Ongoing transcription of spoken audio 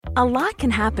A lot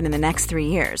can happen in the next 3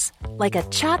 years. Like a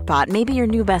chatbot may be your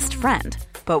new best friend.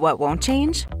 But what won't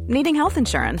change? Needing health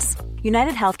insurance.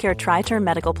 United Healthcare Tri-Term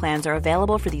Medical Plans are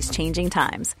available for these changing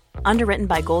times. Underwritten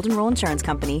by Golden Rule Insurance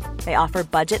Company, they offer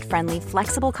budget-friendly,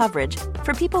 flexible coverage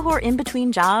for people who are in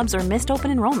between jobs or missed open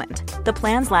enrollment. The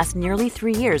plans last nearly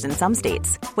 3 years in some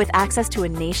states, with access to a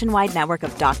nationwide network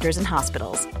of doctors and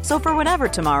hospitals. So for whatever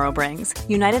tomorrow brings,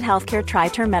 United Healthcare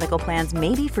Tri-Term Medical Plans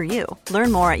may be for you.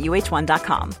 Learn more at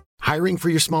uh1.com. Hiring for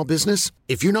your small business?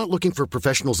 If you're not looking for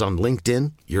professionals on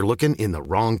LinkedIn, you're looking in the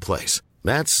wrong place.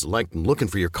 That's like looking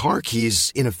for your car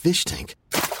keys in a fish tank.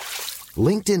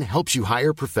 LinkedIn helps you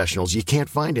hire professionals you can't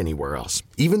find anywhere else,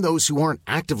 even those who aren't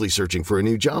actively searching for a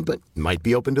new job but might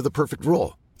be open to the perfect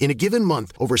role. In a given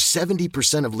month, over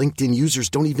 70% of LinkedIn users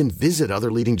don't even visit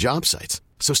other leading job sites.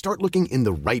 So start looking in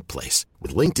the right place.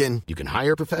 With LinkedIn, you can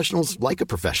hire professionals like a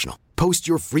professional. Post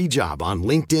your free job on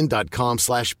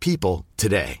linkedin.com/people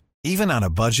today. Even on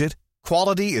a budget,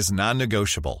 quality is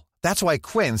non-negotiable. That's why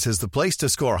Quince is the place to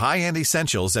score high-end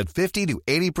essentials at 50 to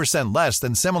 80% less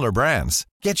than similar brands.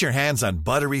 Get your hands on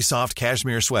buttery soft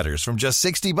cashmere sweaters from just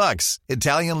 $60,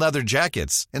 Italian leather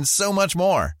jackets, and so much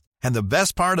more. And the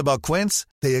best part about Quince,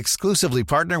 they exclusively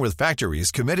partner with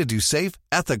factories committed to safe,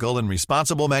 ethical, and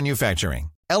responsible manufacturing.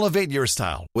 Elevate your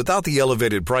style without the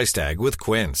elevated price tag with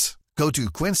Quince. Go to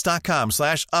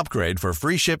quince.com/upgrade for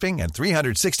free shipping and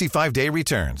 365-day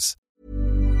returns.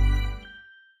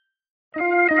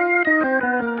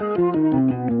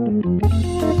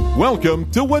 Welcome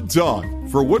to Wood Talk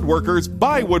for Woodworkers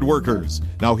by Woodworkers.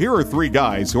 Now here are three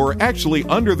guys who are actually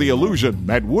under the illusion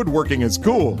that woodworking is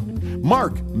cool.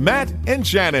 Mark, Matt, and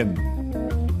Shannon.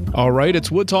 All right, it's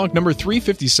Wood Talk number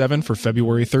 357 for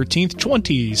February 13th,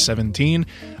 2017.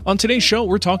 On today's show,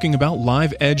 we're talking about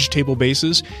live edge table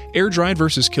bases, air-dried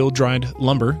versus kiln-dried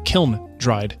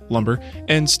lumber,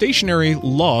 and stationary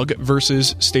log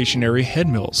versus stationary head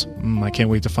mills. I can't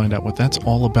wait to find out what that's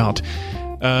all about.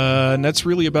 And that's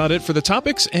really about it for the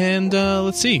topics. And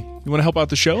let's see. You want to help out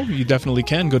the show? You definitely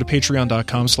can. Go to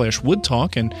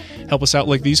patreon.com/woodtalk and help us out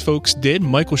like these folks did.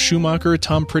 Michael Schumacher,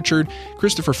 Tom Pritchard,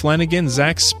 Christopher Flanagan,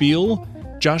 Zach Spiel,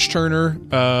 Josh Turner,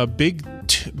 Big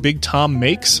Tom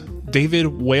Makes, David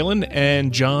Whalen,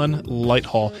 and John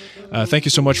Lighthall. Thank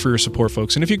you so much for your support,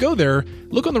 folks. And if you go there,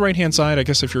 look on the right-hand side. I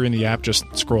guess if you're in the app, just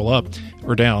scroll up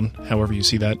or down, however you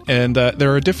see that. And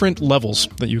there are different levels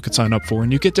that you could sign up for,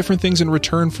 and you get different things in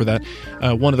return for that.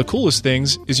 One of the coolest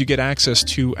things is you get access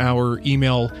to our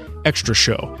email extra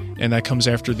show, and that comes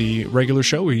after the regular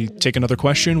show. We take another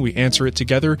question, we answer it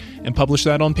together, and publish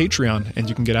that on Patreon, and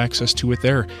you can get access to it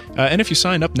there. And if you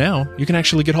sign up now, you can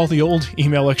actually get all the old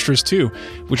email extras too,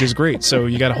 which is great. So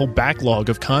you got a whole backlog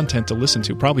of content to listen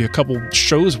to, probably a couple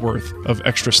shows worth of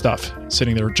extra stuff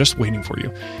sitting there just waiting for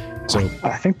you. So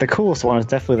I think the coolest one is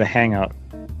definitely the Hangout.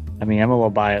 I mean, I'm a little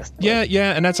biased. Yeah,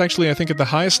 and that's actually, I think, at the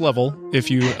highest level.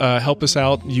 If you help us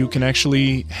out, you can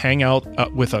actually hang out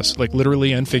with us, like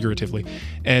literally and figuratively.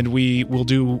 And we will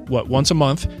do, once a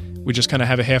month? We just kind of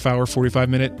have a half-hour,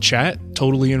 45-minute chat,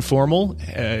 totally informal.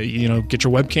 Get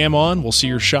your webcam on, we'll see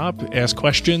your shop, ask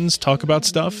questions, talk about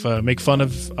stuff, make fun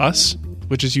of us,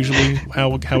 which is usually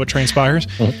how it transpires.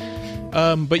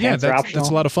 But yeah, that's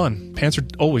a lot of fun. Pants are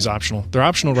always optional. They're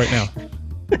optional right now.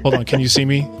 Hold on, can you see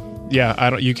me?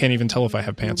 Yeah, you can't even tell if I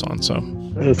have pants on, so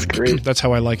that's great. That's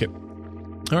how I like it.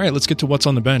 All right, let's get to what's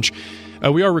on the bench.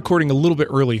 We are recording a little bit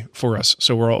early for us,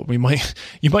 so you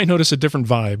might notice a different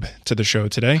vibe to the show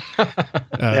today.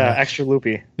 Yeah, extra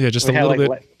loopy. Yeah, just a little bit.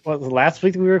 What was last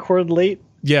week we recorded late?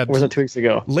 Yeah, or was it 2 weeks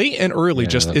ago? Late and early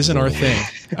just isn't our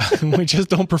thing. We just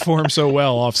don't perform so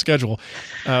well off schedule.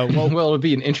 Well, it would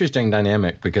be an interesting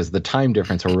dynamic because the time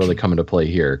difference will really come into play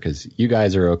here because you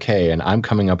guys are okay and I'm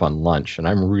coming up on lunch and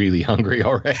I'm really hungry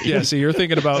already. Yeah, so you're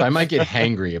thinking about... So I might get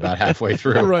hangry about halfway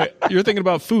through. Right. You're thinking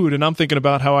about food and I'm thinking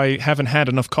about how I haven't had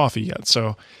enough coffee yet,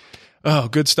 so... Oh,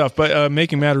 good stuff. But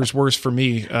making matters worse for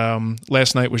me,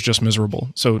 last night was just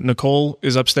miserable. So Nicole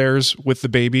is upstairs with the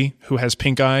baby who has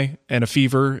pink eye and a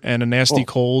fever and a nasty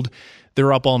cold.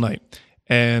 They're up all night.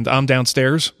 And I'm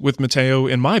downstairs with Mateo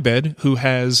in my bed who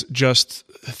has just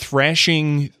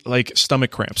thrashing like stomach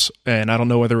cramps. And I don't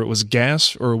know whether it was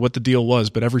gas or what the deal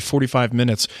was, but every 45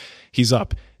 minutes he's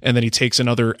up and then he takes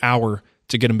another hour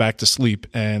to get him back to sleep,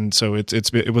 and so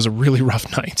it was a really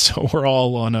rough night. So we're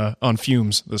all on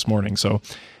fumes this morning. So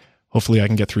hopefully I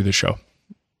can get through this show.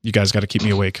 You guys got to keep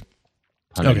me awake.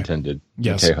 Pun intended.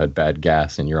 Yes. Mateo had bad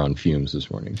gas and you're on fumes this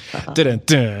morning.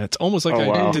 Didn't. It's almost like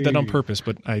I did that on purpose,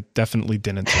 but I definitely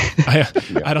didn't.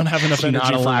 I don't have enough energy.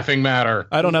 Not a laughing matter.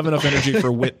 I don't have enough energy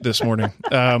for wit this morning.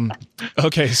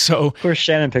 Okay, so of course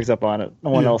Shannon picks up on it.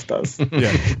 No one else does.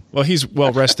 Yeah. Well, he's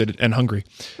well rested and hungry.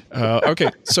 Okay,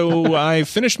 so I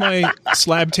finished my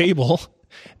slab table,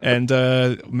 and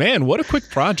man, what a quick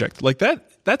project! Like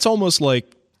that's almost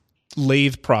like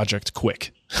lathe project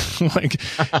quick. Like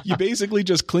you basically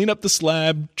just clean up the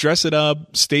slab, dress it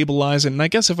up, stabilize it. And I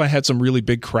guess if I had some really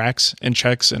big cracks and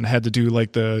checks and had to do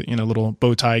like the, little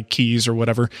bow tie keys or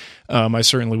whatever, I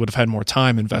certainly would have had more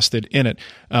time invested in it.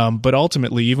 But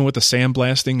ultimately, even with the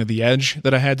sandblasting of the edge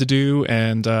that I had to do,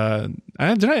 and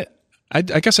I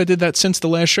guess I did that since the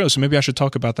last show. So maybe I should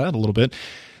talk about that a little bit.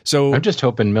 So I'm just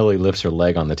hoping Millie lifts her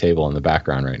leg on the table in the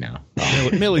background right now.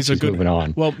 Millie's a good moving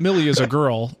on. Well, Millie is a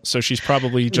girl, so she's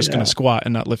probably just going to squat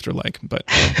and not lift her leg. But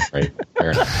right, fair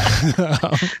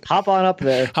enough. Hop on up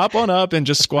there. Hop on up and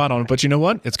just squat on it. But you know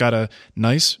what? It's got a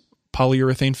nice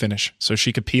polyurethane finish, so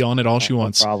she could pee on it all she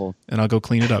wants. No problem. And I'll go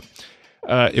clean it up.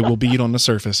 It will bead on the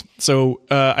surface. So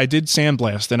I did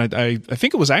sandblast, and I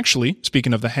think it was actually,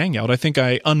 speaking of the Hangout, I think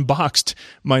I unboxed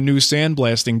my new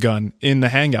sandblasting gun in the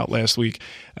Hangout last week,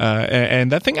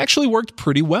 and that thing actually worked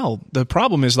pretty well. The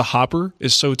problem is the hopper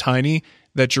is so tiny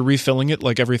that you're refilling it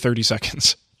like every 30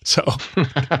 seconds. So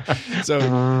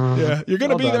yeah, you're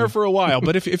going to be there for a while.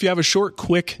 But if you have a short,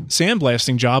 quick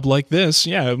sandblasting job like this,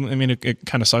 yeah, I mean, it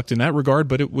kind of sucked in that regard,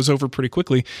 but it was over pretty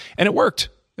quickly, and it worked.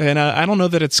 And I don't know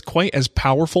that it's quite as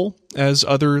powerful as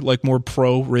other like more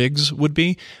pro rigs would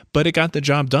be, but it got the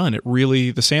job done. It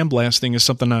really, the sandblasting is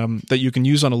something that you can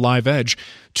use on a live edge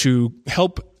to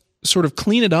help sort of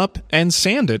clean it up and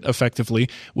sand it effectively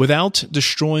without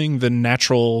destroying the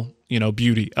natural,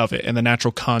 beauty of it and the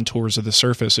natural contours of the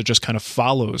surface. It just kind of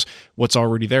follows what's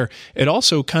already there. It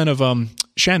also kind of,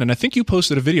 Shannon, I think you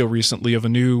posted a video recently of a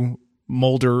new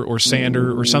molder or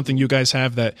sander or something you guys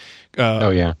have that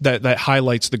that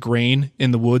highlights the grain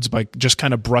in the woods by just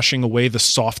kind of brushing away the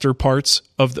softer parts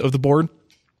of the board,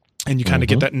 and you kind of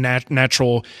get that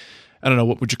natural, I don't know,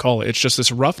 what would you call it? It's just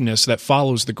this roughness that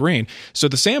follows the grain. So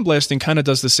the sandblasting kind of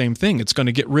does the same thing. It's going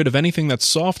to get rid of anything that's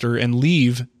softer and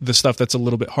leave the stuff that's a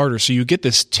little bit harder. So you get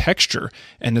this texture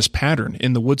and this pattern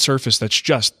in the wood surface that's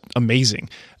just amazing.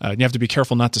 You have to be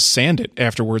careful not to sand it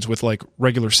afterwards with like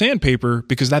regular sandpaper,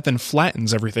 because that then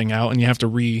flattens everything out and you have to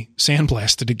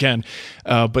re-sandblast it again.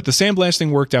 But the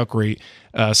sandblasting worked out great.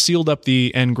 Sealed up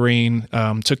the end grain,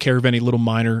 took care of any little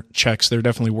minor checks. There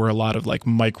definitely were a lot of like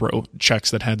micro checks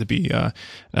that had to be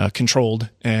controlled,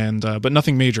 and but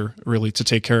nothing major really to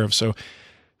take care of. So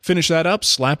finish that up,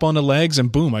 slap on the legs,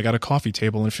 and boom, I got a coffee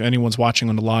table. And if anyone's watching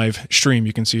on the live stream,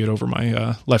 you can see it over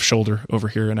my left shoulder over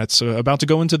here, and it's about to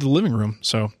go into the living room.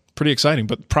 So pretty exciting,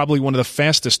 but probably one of the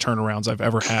fastest turnarounds I've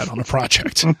ever had on a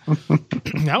project.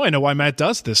 Now I know why Matt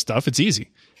does this stuff. It's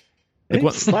easy.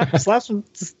 Like, slap some,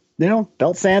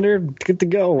 belt sander, good to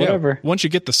go, whatever. Yeah, once you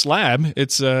get the slab,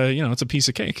 it's it's a piece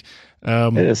of cake.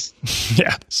 It is.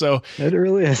 Yeah, so it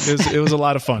really is. It was a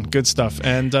lot of fun. Good stuff.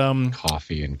 And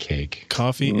coffee and cake.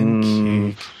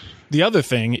 The other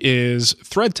thing is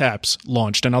Thread Taps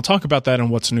launched, and I'll talk about that and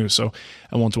what's new, so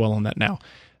I won't dwell on that now.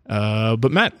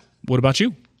 But Matt, what about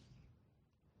you?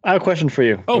 I have a question for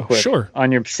you. Oh, sure.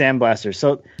 On your sandblaster.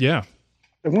 So yeah.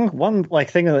 One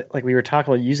thing like we were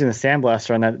talking about using the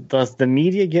sandblaster on that, does the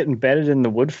media get embedded in the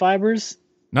wood fibers?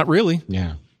 Not really.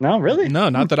 Yeah. No, really? No,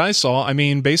 not that I saw. I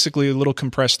mean, basically a little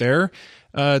compressed air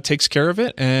takes care of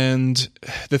it. And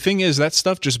the thing is, that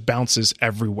stuff just bounces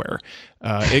everywhere.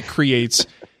 It creates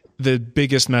the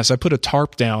biggest mess. I put a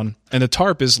tarp down, and the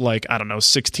tarp is like,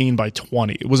 16 by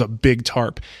 20. It was a big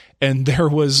tarp. And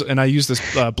I used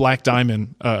this black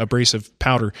diamond abrasive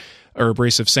powder or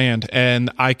abrasive sand, and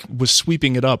I was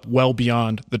sweeping it up well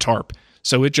beyond the tarp.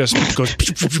 So it just goes,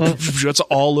 it's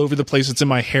all over the place. It's in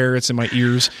my hair. It's in my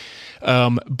ears.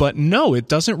 But no, it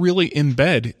doesn't really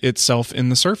embed itself in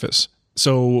the surface.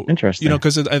 So, interesting.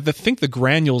 Because I think the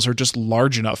granules are just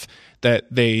large enough that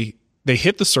they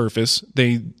hit the surface,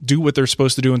 they do what they're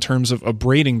supposed to do in terms of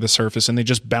abrading the surface, and they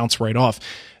just bounce right off.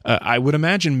 I would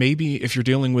imagine maybe if you're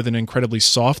dealing with an incredibly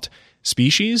soft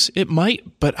species, it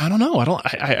might, but I don't know.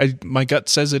 My gut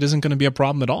says it isn't going to be a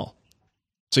problem at all.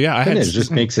 So yeah, it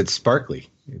just makes it sparkly.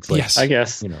 It's like, yes, I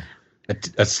guess,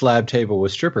 a slab table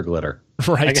with stripper glitter.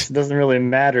 Right. I guess it doesn't really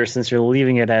matter since you're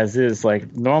leaving it as is.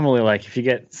 Like normally, like if you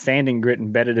get sanding grit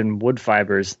embedded in wood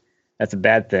fibers, that's a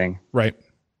bad thing. Right.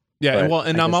 Yeah. Well,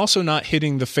 and I'm also not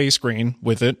hitting the face grain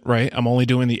with it. Right. I'm only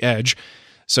doing the edge.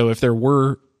 So if there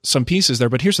were some pieces there,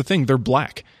 but here's the thing, they're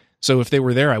black. So if they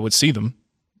were there, I would see them.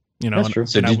 That's true.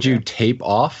 So did you tape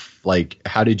off? Like,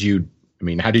 how do you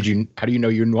know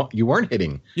you weren't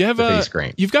hitting the face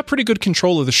grain? You've got pretty good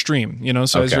control of the stream,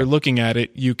 so as you're looking at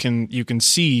it, you can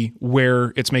see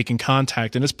where it's making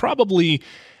contact. And it's probably,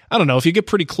 I don't know, if you get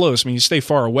pretty close, you stay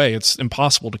far away, it's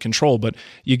impossible to control, but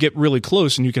you get really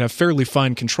close and you can have fairly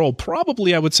fine control.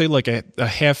 Probably, I would say like a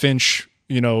half inch,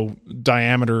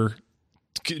 diameter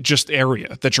just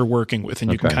area that you're working with,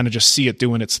 and you can kind of just see it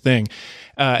doing its thing.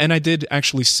 And I did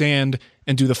actually sand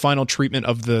and do the final treatment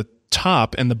of the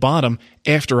top and the bottom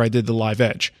after I did the live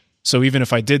edge. So even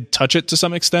if I did touch it to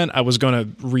some extent, I was going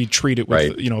to retreat it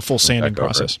with a full sanding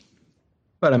process.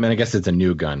 But I guess it's a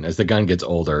new gun. As the gun gets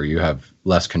older, you have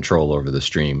less control over the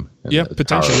stream. Yeah,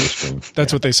 potentially.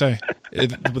 That's what they say.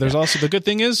 There's also, the good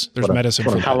thing is there's medicine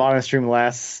for how long a stream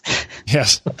lasts.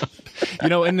 Yes.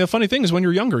 And the funny thing is when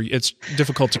you're younger, it's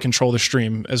difficult to control the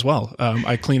stream as well.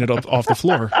 I clean it up off the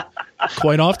floor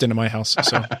quite often in my house.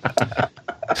 So,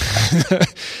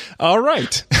 all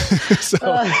right.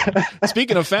 So,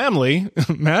 speaking of family,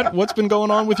 Matt, what's been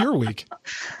going on with your week?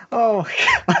 Oh,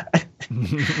 God.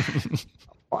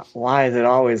 Why is it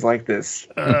always like this?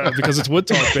 Because it's Wood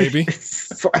Talk, baby.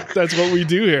 That's what we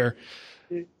do here.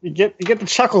 You get the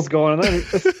chuckles going, and then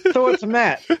throw it to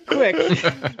Matt. Quick.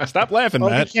 Stop laughing,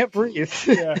 Matt. You can't breathe.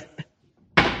 Yeah.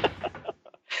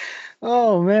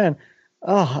 Oh, man.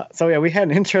 Oh, so yeah, we had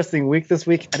an interesting week this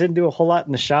week. I didn't do a whole lot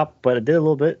in the shop, but I did a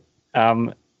little bit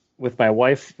with my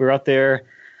wife. We were out there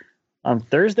on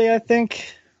Thursday, I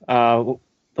think. The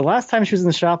last time she was in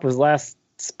the shop was last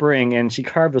spring, and she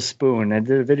carved a spoon. I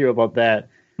did a video about that,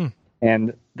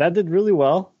 and that did really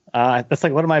well. That's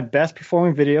like one of my best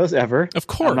performing videos ever. Of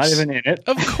course, I'm not even in it.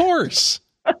 Of course,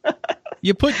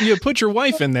 you put your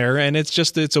wife in there, and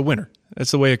it's a winner.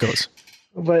 That's the way it goes.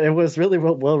 But it was really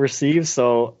well received.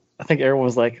 So I think everyone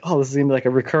was like, "Oh, this is gonna be like a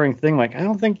recurring thing." Like, I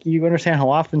don't think you understand how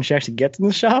often she actually gets in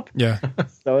the shop. Yeah.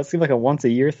 So it seemed like a once a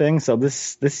year thing. So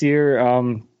this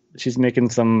year, she's making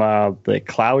some like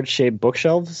cloud shaped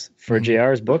bookshelves for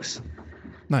JR's books.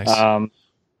 Nice.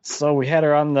 So we had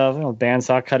her on the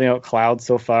bandsaw cutting out clouds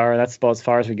so far. That's about as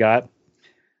far as we got.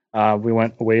 We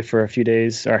went away for a few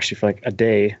days, or actually for like a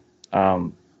day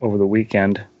over the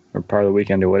weekend or part of the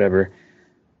weekend or whatever.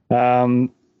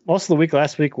 Most of the week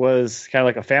last week was kind of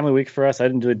like a family week for us. I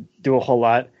didn't do a whole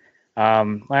lot.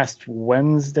 Last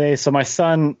Wednesday, so my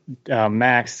son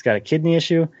Max got a kidney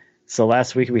issue. So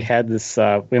last week we had this,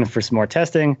 we went for some more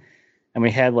testing, and we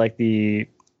had like the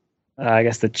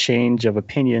change of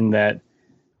opinion that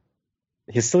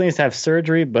he still needs to have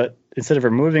surgery, but instead of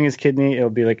removing his kidney, it'll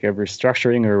be like a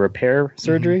restructuring or repair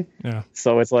surgery. Mm-hmm. Yeah.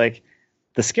 So it's like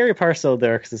the scary part's still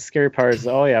there, because the scary part is,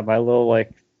 oh yeah, my little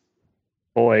like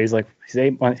boy, he's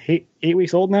 8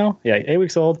 weeks old now. Yeah, 8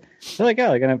 weeks old. They're like,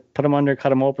 they're gonna put him under,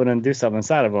 cut him open, and do something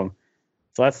inside of him.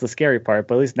 So that's the scary part.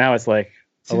 But at least now it's like,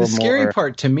 the scary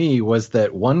part to me was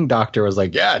that one doctor was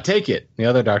like, yeah, take it. The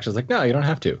other doctor was like, no, you don't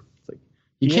have to. It's like,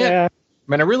 you can't.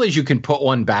 I realize you can put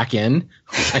one back in.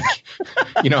 Like,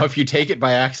 if you take it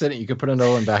by accident, you can put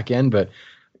another one back in. But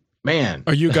man.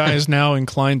 Are you guys now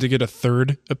inclined to get a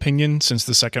third opinion since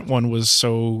the second one was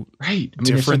so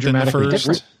different than the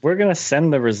first? We're going to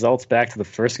send the results back to the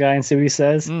first guy and see what he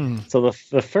says. So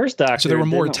the first doctor. So there were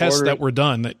more tests that were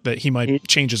done that he might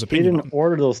change his opinion. He didn't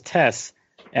order those tests.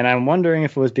 And I'm wondering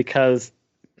if it was because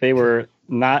they were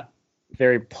not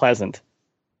very pleasant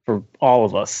for all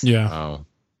of us. Yeah. Oh.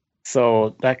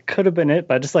 So that could have been it.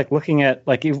 But just like looking at,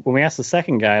 like, when we asked the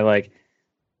second guy, like,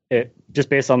 it just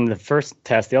based on the first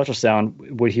test, the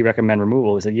ultrasound, would he recommend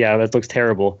removal? He said, yeah, that looks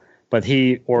terrible. But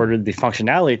he ordered the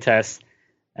functionality test,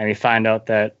 and he found out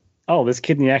that, this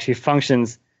kidney actually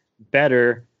functions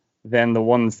better than the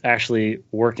one that's actually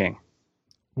working.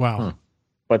 Wow.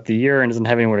 But the urine doesn't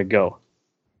have anywhere to go.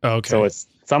 Okay. So it's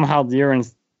somehow the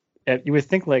urine's, you would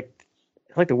think like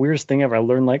the weirdest thing ever. I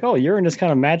learned like, urine just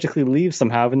kind of magically leaves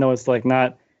somehow, even though it's like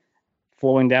not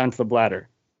flowing down to the bladder.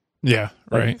 Yeah,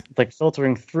 right. Like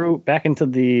filtering through back into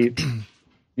the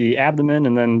abdomen,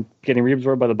 and then getting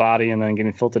reabsorbed by the body, and then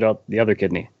getting filtered out the other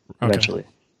kidney eventually.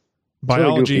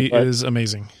 Biology really goofy, is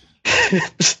amazing.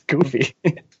 Just goofy.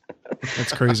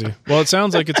 That's crazy. Well, it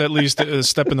sounds like it's at least a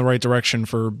step in the right direction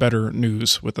for better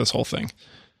news with this whole thing.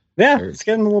 Yeah, it's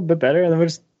getting a little bit better. And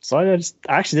I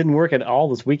actually didn't work at all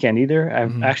this weekend either.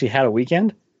 I've actually had a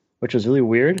weekend, which was really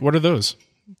weird. What are those?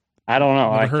 I don't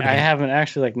know. I haven't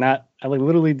actually I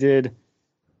literally did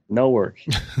no work.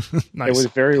 Nice. It was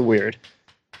very weird.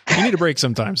 You need a break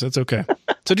sometimes. That's okay.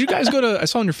 So did you guys I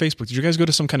saw on your Facebook, did you guys go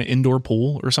to some kind of indoor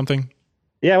pool or something?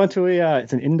 Yeah, I went to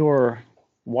it's an indoor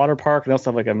water park. They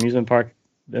also have like an amusement park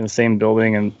in the same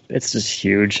building, and it's just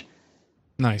huge.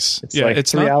 Nice. It's like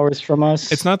 3 hours from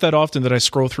us. It's not that often that I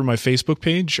scroll through my Facebook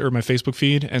page or my Facebook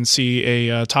feed and see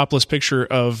a topless picture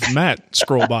of Matt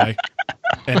scroll by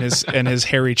and his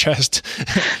hairy chest.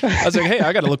 I was like, hey,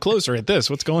 I got to look closer at this.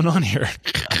 What's going on here?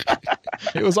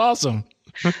 It was awesome.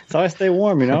 That's how I stay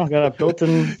warm, got a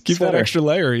built-in Keep sweater. that extra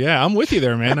layer. Yeah, I'm with you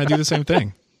there, man. I do the same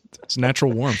thing. It's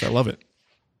natural warmth. I love it.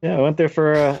 Yeah, I went there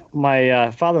for my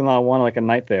father-in-law wanted like a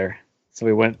night there. So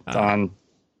we went on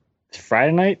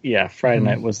Friday night. Yeah, Friday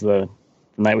night was the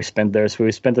night we spent there. So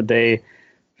we spent the day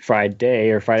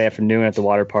Friday afternoon at the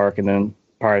water park, and then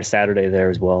part of Saturday there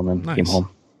as well, and then came home.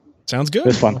 Sounds good. It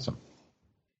was fun. Awesome.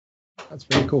 That's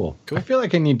very cool. I feel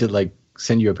like I need to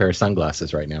send you a pair of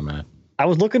sunglasses right now, Matt. I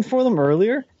was looking for them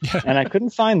earlier, and I couldn't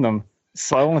find them,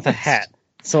 so I went with a hat.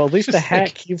 So at least the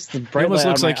hat keeps the bright light. He almost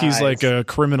looks like he's eyes. like a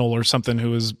criminal or something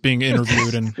who is being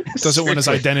interviewed and doesn't want his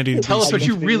identity to be Tell us what seen.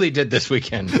 you really did this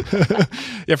weekend.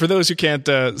 Yeah, for those who can't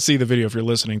see the video, if you're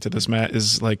listening to this, Matt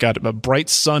is got a bright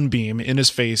sunbeam in his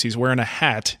face. He's wearing a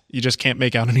hat. You just can't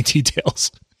make out any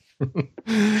details.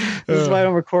 This is why I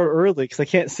don't record early, because I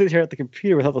can't sit here at the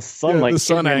computer without the sunlight. The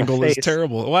sun angle is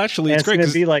terrible. Well, actually, it's great. It's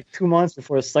going to be like 2 months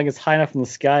before the sun gets high enough in the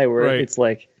sky where it's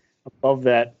like above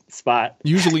that spot.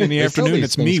 Usually in the afternoon,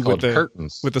 it's me with the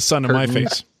curtains. With the sun in my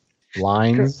face.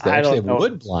 Blinds. They actually have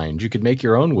wood blinds. You could make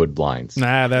your own wood blinds.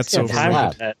 Nah, that's so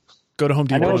overrated. Go to Home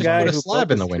Depot. I know a guy put a who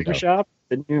slab in the built a window. shop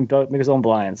didn't even make his own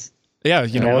blinds. Yeah,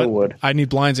 you know what? Wood. I need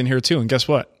blinds in here too, and guess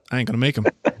what? I ain't gonna make them.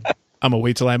 I'm gonna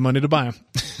wait till I have money to buy them.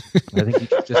 I think you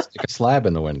should just stick a slab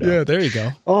in the window. Yeah, there you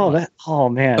go. Oh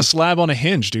man, a slab on a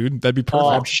hinge, dude. That'd be perfect.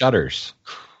 Slab shutters.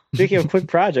 Speaking of quick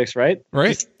projects, right? Right.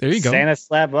 Just there you go. Stand a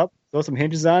slab up, throw some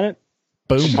hinges on it.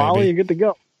 Boom, Molly, baby. you're good to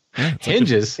go. Yeah,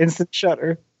 hinges. Instant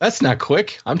shutter. That's not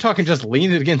quick. I'm talking just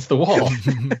lean it against the wall.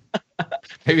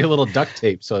 Maybe a little duct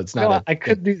tape so it's not. No, I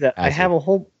could do that. hazard. I have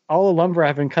all the lumber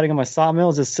I've been cutting on my sawmill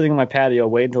is just sitting on my patio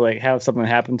waiting to have something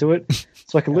happen to it.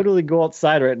 So I can literally go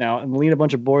outside right now and lean a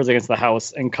bunch of boards against the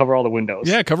house and cover all the windows.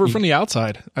 Yeah, cover it from the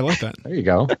outside. I like that. There you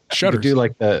go. Shutters. You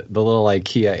could do the little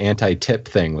IKEA anti-tip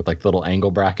thing with the little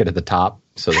angle bracket at the top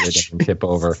so that it doesn't tip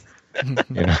over.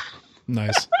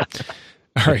 Nice.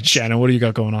 All right, Shannon, what do you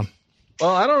got going on?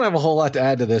 Well, I don't have a whole lot to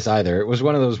add to this either. It was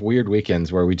one of those weird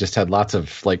weekends where we just had lots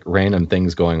of random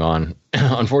things going on.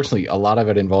 Unfortunately, a lot of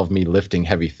it involved me lifting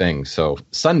heavy things. So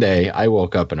Sunday, I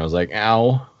woke up and I was like,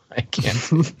 ow, I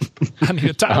can't. I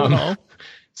need a Tylenol.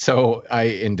 So I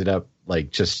ended up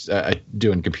just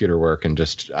doing computer work and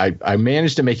I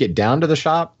managed to make it down to the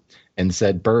shop and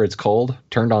said, "Burr, it's cold,"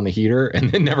 turned on the heater,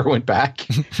 and then never went back.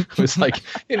 It was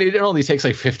it only takes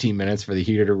 15 minutes for the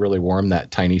heater to really warm that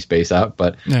tiny space up.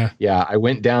 But yeah, I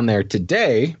went down there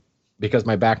today because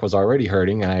my back was already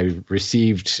hurting, and I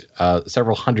received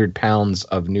several 100 pounds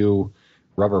of new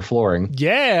rubber flooring.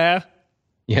 Yeah.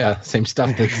 Yeah, same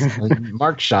stuff that's in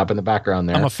Mark's shop in the background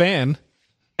there. I'm a fan.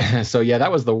 So yeah,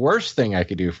 that was the worst thing I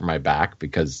could do for my back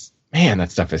because, man,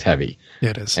 that stuff is heavy. Yeah,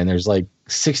 it is. And there's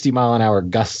 60-mile-an-hour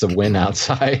gusts of wind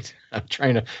outside. I'm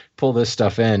trying to pull this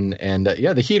stuff in. And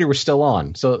the heater was still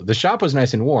on. So the shop was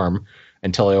nice and warm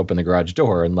until I opened the garage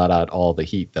door and let out all the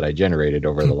heat that I generated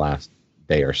over the last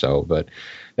day or so. But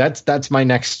that's my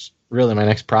next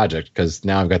project, because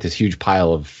now I've got this huge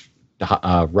pile of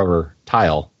rubber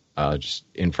tile just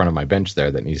in front of my bench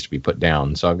there that needs to be put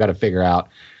down. So I've got to figure out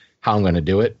how I'm going to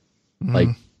do it.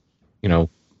 Because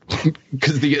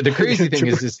the crazy thing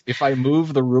is if I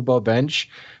move the Rubo bench,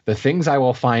 the things I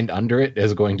will find under it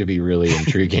is going to be really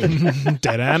intriguing.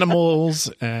 Dead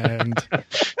animals and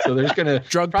so there's going to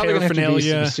drug probably gonna have to be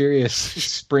paraphernalia. some serious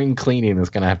spring cleaning that's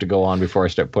going to have to go on before I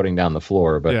start putting down the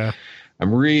floor. But Yeah.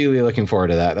 I'm really looking forward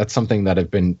to that. That's something that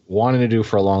I've been wanting to do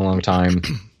for a long, long time.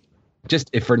 Just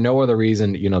if for no other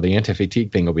reason, the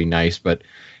anti-fatigue thing will be nice, but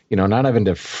not having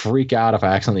to freak out if I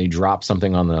accidentally drop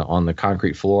something on the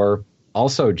concrete floor.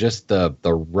 Also, just the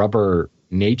rubber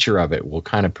nature of it will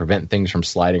kind of prevent things from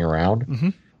sliding around. Mm-hmm.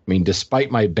 I mean,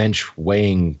 despite my bench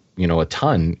weighing, a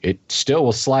ton, it still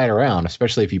will slide around,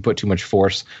 especially if you put too much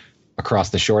force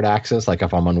across the short axis, like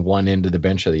if I'm on one end of the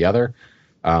bench or the other.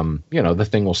 The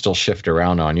thing will still shift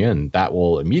around on you, and that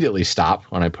will immediately stop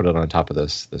when I put it on top of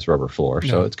this rubber floor.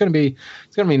 So it's gonna be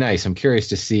nice. I'm curious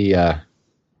to see,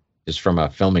 just from a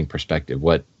filming perspective,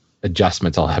 what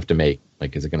adjustments I'll have to make.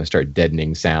 Is it going to start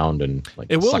deaddening sound and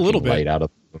it will a little bit light out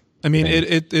of? I mean,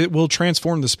 it will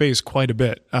transform the space quite a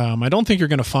bit. I don't think you're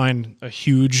going to find a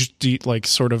huge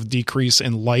sort of decrease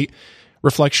in light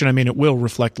reflection. I mean, it will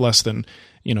reflect less than,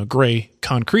 gray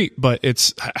concrete, but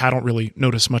I don't really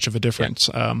notice much of a difference.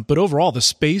 Yeah. But overall, the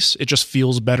space, it just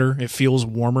feels better. It feels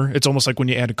warmer. It's almost like when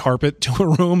you add a carpet to a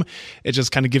room, it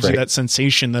just kind of gives you that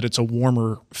sensation that it's a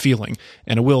warmer feeling,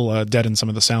 and it will deaden some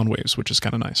of the sound waves, which is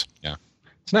kind of nice. Yeah.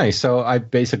 It's nice. So I'm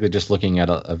basically just looking at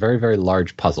a very, very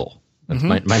large puzzle. That's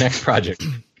my next project,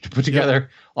 to put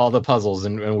together all the puzzles.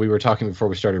 And we were talking before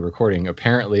we started recording.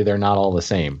 Apparently, they're not all the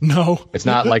same. No. It's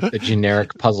not like the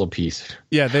generic puzzle piece.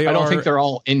 Yeah, I don't think they're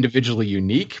all individually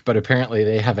unique, but apparently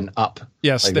they have an up.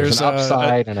 Yes, like there's an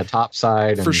upside and a top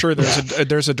side. For sure,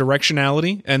 there's a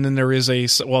directionality, and then there is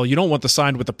you don't want the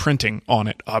side with the printing on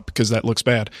it up because that looks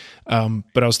bad.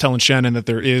 But I was telling Shannon that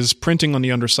there is printing on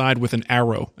the underside with an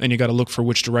arrow, and you got to look for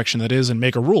which direction that is and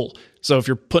make a rule. So if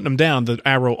you're putting them down, the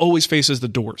arrow always faces the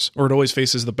doors, or it always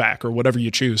faces the back, or whatever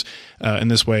you choose. In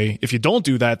this way, if you don't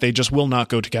do that, they just will not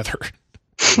go together.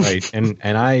 Right, and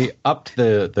I upped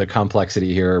the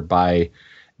complexity here by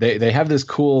they have this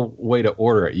cool way to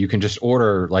order it. You can just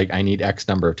order like I need X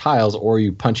number of tiles, or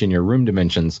you punch in your room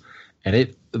dimensions,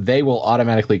 and they will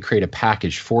automatically create a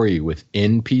package for you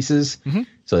within pieces,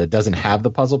 so it doesn't have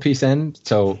the puzzle piece in.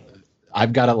 So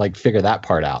I've got to like figure that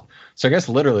part out. So I guess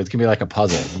literally it's gonna be like a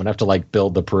puzzle. I'm gonna have to like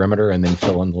build the perimeter and then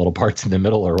fill in the little parts in the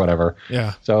middle or whatever.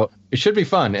 Yeah. So it should be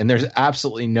fun, and there's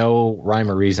absolutely no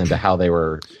rhyme or reason to how they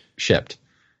were shipped.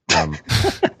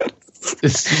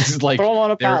 It's like throw them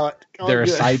on a pallet. There are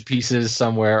side pieces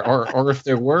somewhere, or if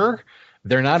there were,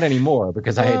 they're not anymore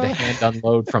because I had to hand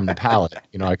unload from the pallet.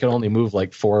 I could only move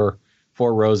like four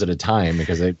rows at a time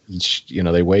because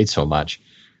they weighed so much.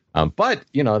 But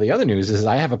the other news is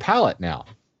I have a pallet now.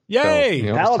 Yay!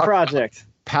 So, pallet project.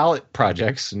 Pallet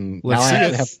projects, and Let's now I see have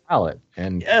it. to have a pallet.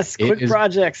 And yes, quick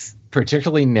projects.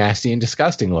 Particularly nasty and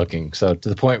disgusting looking. So to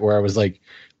the point where I was like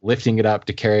lifting it up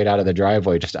to carry it out of the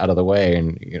driveway, just out of the way,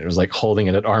 and it was like holding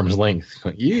it at arm's length.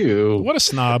 Ew! What a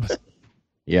snob.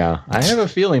 Yeah, I have a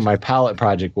feeling my pallet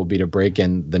project will be to break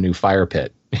in the new fire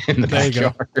pit in the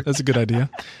backyard. You go. That's a good idea.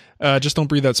 Just don't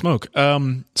breathe that smoke.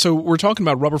 So we're talking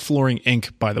about Rubber Flooring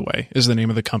Inc., by the way, is the name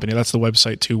of the company. That's the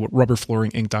website too,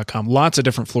 rubberflooringinc.com. Lots of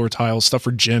different floor tiles, stuff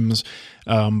for gyms,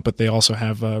 but they also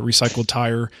have recycled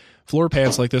tire floor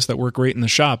pads like this that work great in the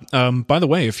shop. By the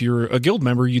way, if you're a guild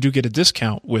member, you do get a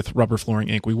discount with Rubber Flooring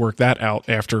Inc. We worked that out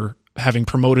after having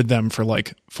promoted them for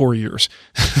like 4 years.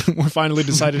 We finally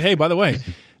decided, hey, by the way,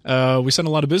 we sent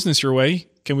a lot of business your way.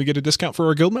 Can we get a discount for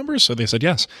our guild members? So they said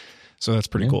yes. So that's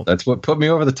pretty cool. That's what put me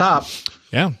over the top.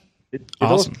 Yeah.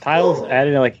 Awesome. Those tiles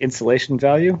adding like insulation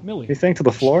value, do you think, to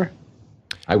the floor?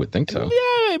 I would think so. Yeah,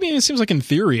 I mean, it seems like in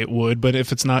theory it would, but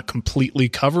if it's not completely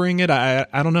covering it, I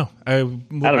don't know. I don't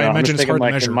know. imagine it's hard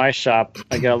to measure. In my shop,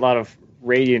 I get a lot of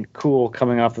radiant cool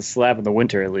coming off the slab in the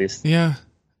winter, at least. Yeah.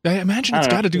 I imagine it's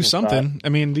got to do something. I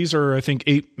mean, these are, I think,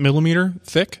 8 millimeter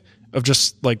thick of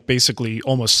just like basically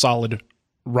almost solid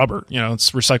rubber. It's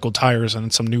recycled tires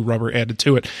and some new rubber added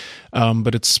to it.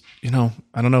 But it's, I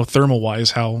don't know, thermal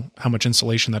wise, how much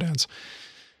insulation that adds.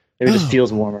 Maybe it just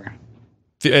feels warmer.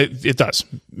 It does.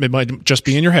 It might just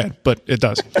be in your head, but it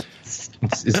does.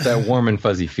 It's that warm and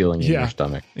fuzzy feeling in your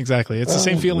stomach. Exactly. It's the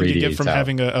same feeling you get from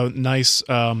having a nice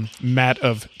mat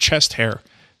of chest hair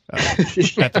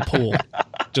at the pool.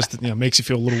 Just makes you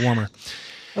feel a little warmer.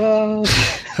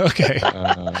 Okay.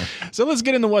 So let's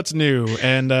get into what's new.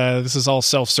 And this is all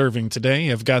self-serving today.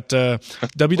 I've got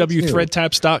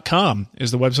www.threadtaps.com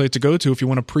is the website to go to if you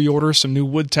want to pre-order some new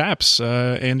wood taps.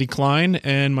 Andy Klein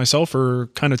and myself are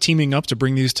kind of teaming up to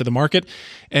bring these to the market.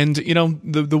 And,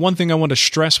 the one thing I want to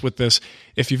stress with this,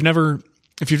 if you've never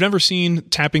seen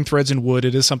tapping threads in wood,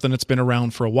 it is something that's been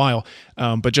around for a while.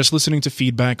 But just listening to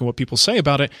feedback and what people say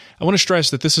about it, I want to stress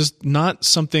that this is not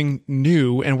something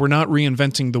new and we're not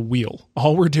reinventing the wheel.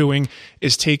 All we're doing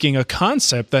is taking a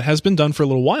concept that has been done for a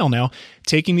little while now,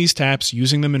 taking these taps,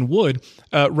 using them in wood.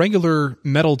 Regular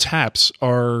metal taps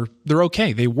they're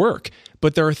okay. They work.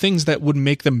 But there are things that would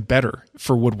make them better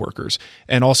for woodworkers,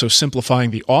 and also simplifying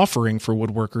the offering for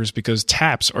woodworkers, because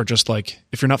taps are just like,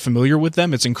 if you're not familiar with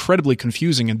them, it's incredibly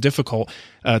confusing and difficult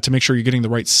to make sure you're getting the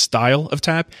right style of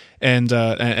tap and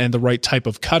the right type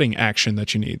of cutting action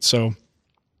that you need. So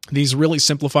these really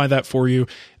simplify that for you.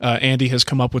 Andy has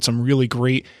come up with some really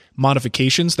great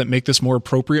modifications that make this more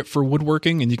appropriate for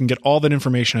woodworking, and you can get all that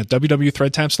information at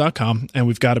www.threadtaps.com. And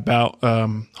we've got about,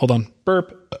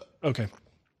 okay.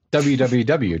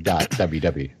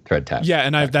 www.threadtaps. Yeah,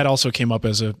 and that also came up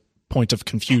as a point of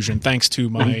confusion thanks to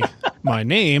my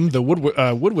name, the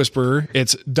Wood Whisperer.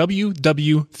 It's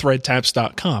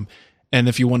www.threadtaps.com. And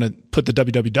if you want to put the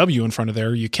www in front of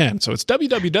there, you can. So it's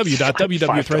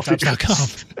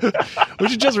www.threadtaps.com,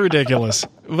 which is just ridiculous,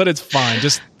 but it's fine.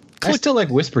 Just I still like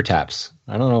whisper taps.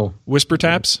 I don't know. Whisper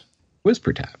taps?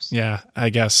 Whisper taps. Yeah, I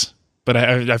guess. But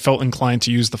I felt inclined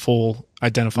to use the full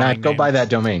identifying Matt, go name. buy that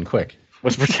domain quick.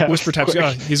 Whisper taps. Whisper taps.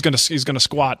 Yeah, he's gonna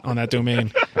squat on that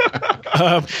domain.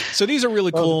 So these are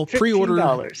really cool.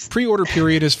 Pre-order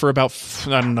period is for about,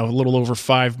 I don't know, a little over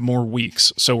 5 more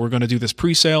weeks. So we're going to do this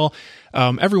pre-sale.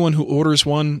 Everyone who orders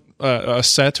one, a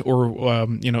set or,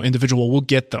 individual will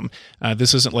get them.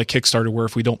 This isn't like Kickstarter where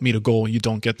if we don't meet a goal, you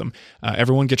don't get them.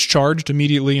 Everyone gets charged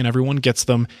immediately and everyone gets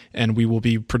them, and we will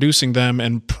be producing them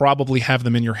and probably have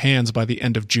them in your hands by the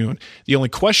end of June. The only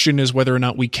question is whether or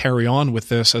not we carry on with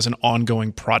this as an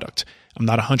ongoing product. I'm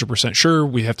not 100% sure.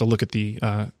 We have to look at the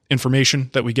information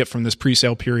that we get from this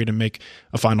pre-sale period and make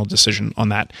a final decision on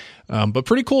that. But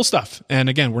pretty cool stuff. And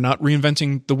again, we're not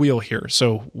reinventing the wheel here.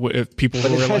 So if people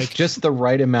who are like just the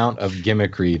right amount of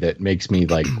gimmickry that makes me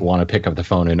like want to pick up the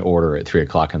phone and order at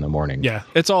 3:00 in the morning. Yeah,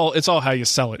 it's all how you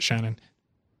sell it, Shannon.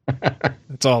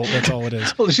 That's all it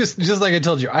is. Well, it's just like I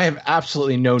told you, I have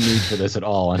absolutely no need for this at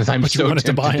all, and I'm so tempted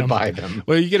to buy them.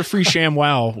 Well, you get a free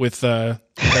ShamWow with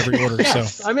every order.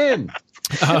 Yes, so I'm in.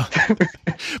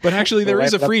 But actually, there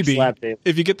is a freebie.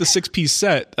 If you get the 6-piece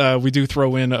set, we do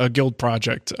throw in a guild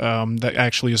project that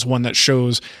actually is one that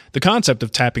shows the concept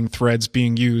of tapping threads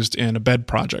being used in a bed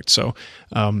project. So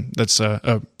that's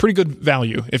a pretty good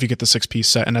value if you get the 6-piece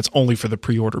set, and that's only for the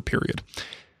pre-order period.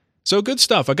 So good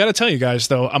stuff. I got to tell you guys,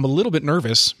 though, I'm a little bit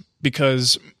nervous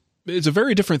because it's a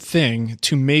very different thing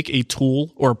to make a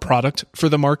tool or a product for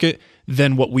the market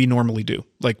than what we normally do,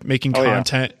 like making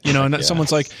content, and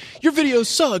someone's like, your video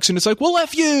sucks. And it's like, well,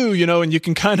 F you, and you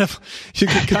can kind of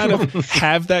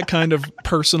have that kind of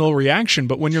personal reaction.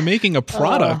 But when you're making a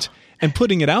product and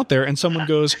putting it out there and someone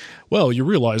goes, well, you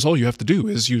realize all you have to do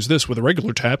is use this with a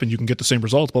regular tap and you can get the same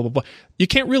results, blah, blah, blah. You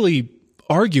can't really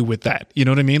argue with that. You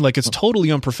know what I mean? Like, it's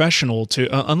totally unprofessional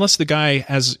to, unless the guy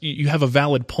you have a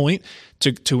valid point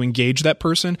to engage that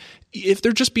person. If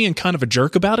they're just being kind of a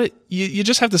jerk about it, you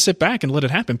just have to sit back and let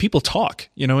it happen. People talk,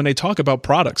 and they talk about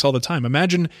products all the time.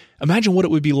 Imagine what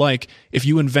it would be like if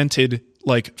you invented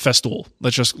like Festool.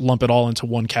 Let's just lump it all into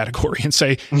one category and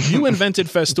say you invented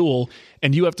Festool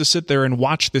and you have to sit there and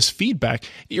watch this feedback.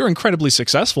 You're incredibly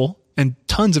successful and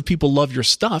tons of people love your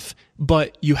stuff,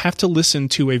 but you have to listen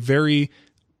to a very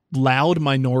loud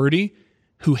minority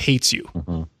who hates you.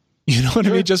 Mm-hmm. You know what I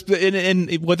mean? Just and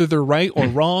whether they're right or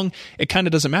wrong, it kind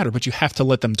of doesn't matter, but you have to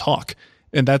let them talk.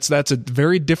 And that's a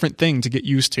very different thing to get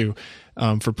used to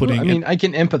for putting. Well, I mean, I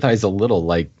can empathize a little,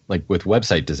 like with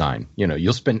website design.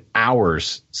 You'll spend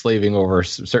hours slaving over a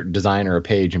certain design or a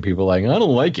page, and people are like, I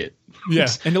don't like it. Yeah,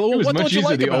 and it was much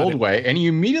easier the old way, and you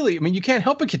immediately, you can't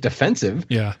help but get defensive.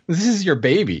 Yeah, this is your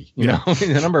baby. You know,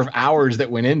 the number of hours that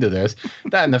went into this,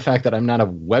 that and the fact that I'm not a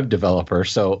web developer,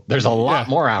 so there's a lot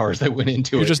more hours that went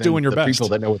into it. You're just doing your best. People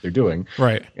that know what they're doing,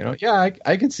 right?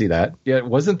 I can see that. Yeah, it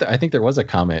wasn't. I think there was a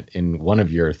comment in one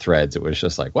of your threads. It was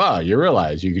just like, wow, you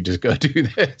realize you could just go do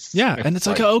this. Yeah, and it's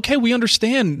like, okay, we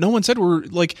understand. No one said we're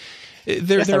like.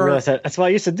 That's what I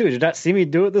used to do. Did you not see me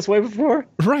do it this way before?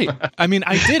 Right. I mean,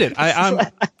 I did it.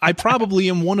 I probably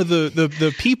am one of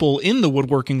the people in the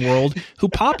woodworking world who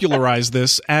popularized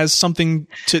this as something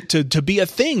to be a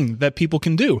thing that people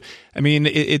can do. I mean,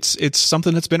 it's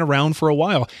something that's been around for a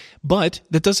while, but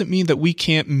that doesn't mean that we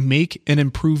can't make an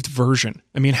improved version.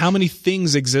 I mean, how many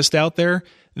things exist out there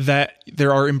that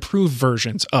there are improved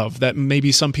versions of that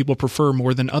maybe some people prefer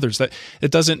more than others? That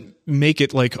it doesn't make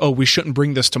it like, oh, we shouldn't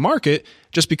bring this to market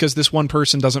just because this one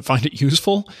person doesn't find it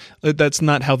useful. That's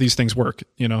not how these things work.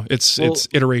 It's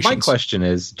iterations. My question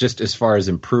is, just as far as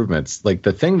improvements, like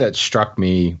the thing that struck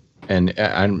me, and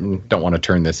I don't want to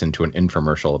turn this into an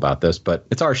infomercial about this, but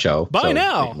it's our show. Buy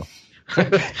now.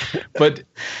 But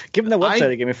give them the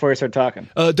website again before you start talking.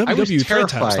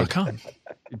 www.threadtaps.com.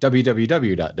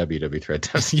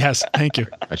 www.threadtaps. Yes, thank you.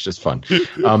 That's just fun.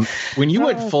 When you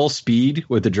went full speed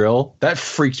with the drill, that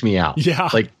freaked me out. Yeah.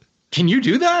 Like, can you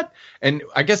do that? And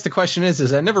I guess the question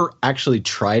is I never actually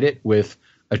tried it with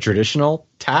a traditional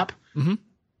tap. Mm-hmm.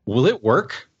 Will it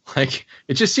work? Like,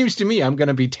 it just seems to me I'm going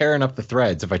to be tearing up the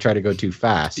threads if I try to go too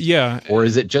fast. Yeah. Or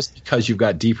is it just because you've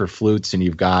got deeper flutes and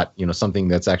you've got, something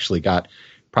that's actually got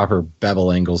proper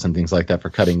bevel angles and things like that for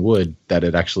cutting wood that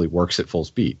it actually works at full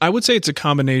speed? I would say it's a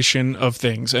combination of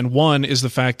things. And one is the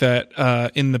fact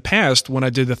that in the past, when I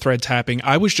did the thread tapping,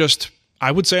 I would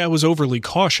say I was overly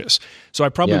cautious. So I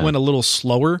probably went a little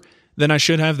slower than I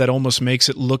should have. That almost makes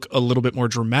it look a little bit more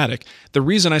dramatic. The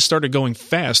reason I started going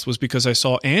fast was because I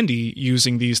saw Andy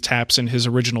using these taps in his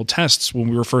original tests when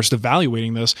we were first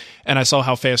evaluating this, and I saw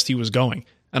how fast he was going.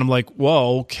 And I'm like,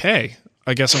 whoa, okay.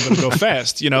 I guess I'm going to go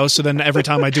fast, So then every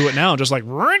time I do it now, I'm just like,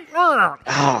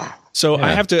 so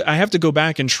yeah. I have to go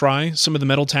back and try some of the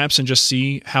metal taps and just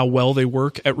see how well they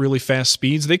work at really fast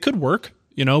speeds. They could work,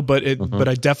 but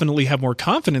I definitely have more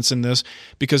confidence in this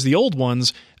because the old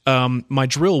ones, my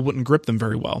drill wouldn't grip them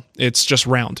very well. It's just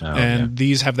round,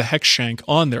 these have the hex shank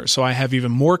on there, so I have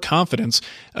even more confidence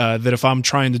that if I'm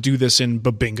trying to do this in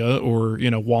Bubinga or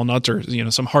walnut or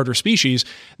some harder species,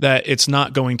 that it's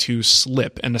not going to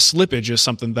slip. And the slippage is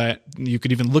something that you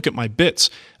could even look at my bits,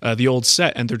 the old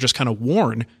set, and they're just kind of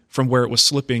worn from where it was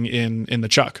slipping in the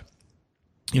chuck.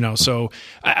 So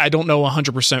I don't know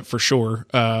 100% for sure,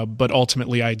 but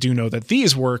ultimately I do know that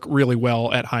these work really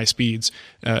well at high speeds,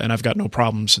 and I've got no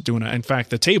problems doing it. In fact,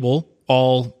 the table,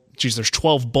 there's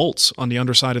 12 bolts on the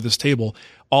underside of this table.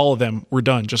 All of them were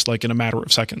done just like in a matter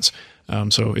of seconds.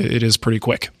 So it is pretty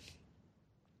quick.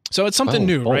 So it's something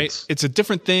new, bolts. Right? It's a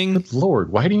different thing. Good Lord,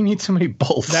 why do you need so many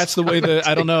bolts? That's the way that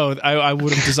I don't know. I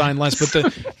would have designed less,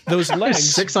 but those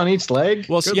legs, 6 on each leg.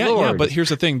 Well, yeah. But here's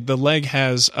the thing: the leg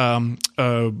has like a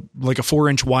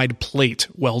 4-inch wide plate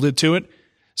welded to it.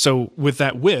 So with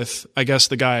that width, I guess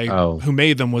the guy who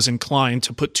made them was inclined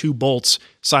to put 2 bolts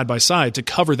side by side to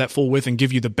cover that full width and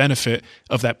give you the benefit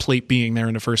of that plate being there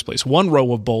in the first place. One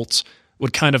row of bolts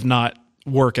would kind of not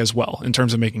work as well in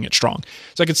terms of making it strong.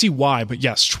 So I can see why, but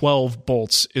yes, 12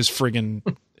 bolts is friggin'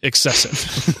 excessive.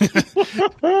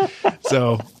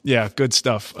 So yeah, good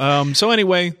stuff. So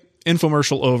anyway,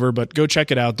 infomercial over, but go check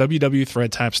it out,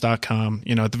 www.threadtaps.com.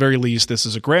 At the very least, this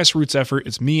is a grassroots effort.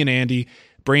 It's me and Andy,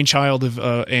 brainchild of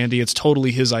Andy. It's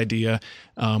totally his idea,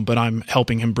 but I'm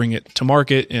helping him bring it to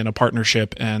market in a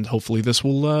partnership, and hopefully this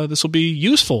will be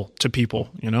useful to people.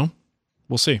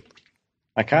 We'll see.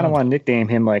 I kind of want to nickname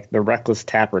him like the Reckless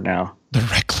Tapper now. The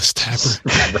Reckless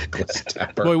Tapper. Reckless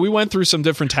Tapper. Boy, we went through some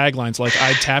different taglines. Like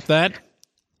I'd tap that.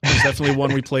 There's definitely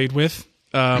one we played with.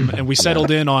 And we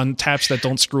settled in on taps that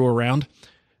don't screw around.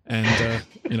 And,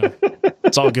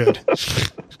 it's all good.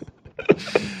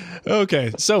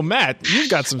 Okay. So Matt, you've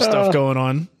got some stuff going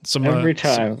on. Some every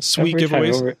time. Some sweet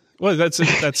giveaways. Well, that's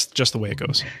just the way it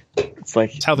goes. It's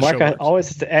like it's how the Mark always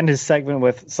has to end his segment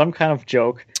with some kind of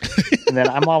joke, and then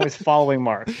I'm always following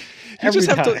Mark. You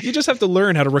just have to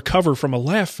learn how to recover from a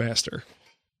laugh faster.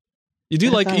 You do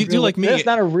like me. That's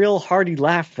not a real hearty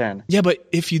laugh, then. Yeah, but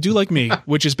if you do like me,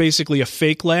 which is basically a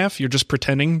fake laugh, you're just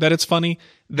pretending that it's funny,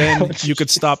 then you could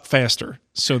stop faster.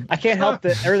 So I can't help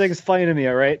that everything's funny to me.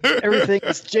 All right, everything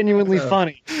is genuinely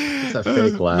funny. It's a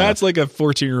fake laugh. Matt's like a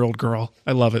 14-year-old girl.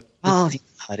 I love it. Oh,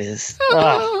 it is.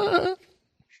 All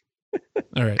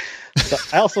right. So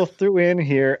I also threw in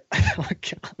here. Oh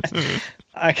God.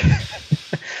 I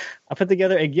put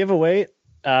together a giveaway.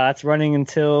 It's running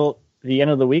until the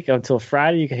end of the week, until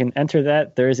Friday. You can enter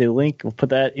that. There is a link. We'll put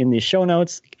that in the show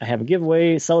notes. I have a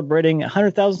giveaway celebrating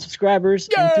 100,000 subscribers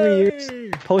in 3 years,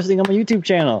 posting on my YouTube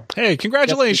channel. Hey,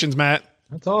 congratulations, Matt.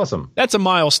 That's awesome. That's a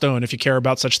milestone if you care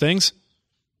about such things.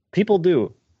 People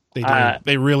do. They do.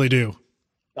 They really do.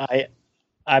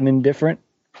 I'm indifferent.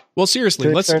 Well,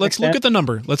 seriously, let's look at the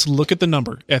number. Let's look at the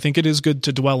number. I think it is good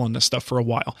to dwell on this stuff for a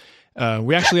while.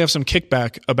 We actually have some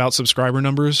kickback about subscriber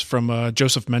numbers from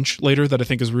Joseph Mensch later that I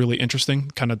think is really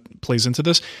interesting, kind of plays into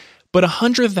this. But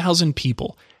 100,000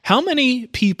 people. How many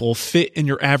people fit in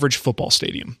your average football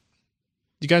stadium?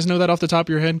 Do you guys know that off the top of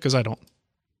your head? Because I don't.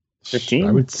 15?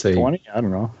 I would say 20? I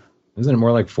don't know. Isn't it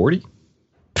more like 40?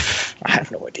 I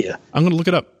have no idea. I'm going to look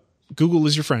it up. Google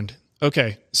is your friend.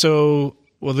 Okay, so...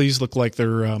 Well, these look like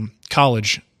they're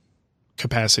college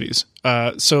capacities.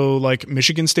 So like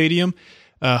Michigan Stadium,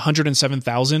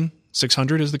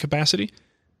 107,600 is the capacity.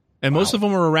 And most of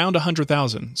them are around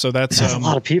 100,000. So that's a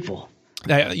lot of people.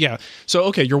 Yeah. So,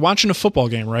 okay, you're watching a football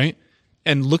game, right?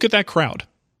 And look at that crowd.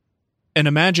 And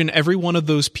imagine every one of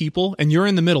those people, and you're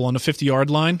in the middle on the 50-yard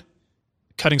line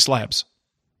cutting slabs.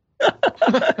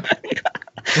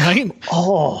 Right?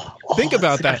 Think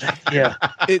about that. Yeah.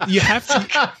 You have to.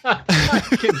 I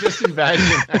can just imagine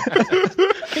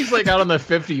that. He's like out on the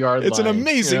 50-yard line. It's an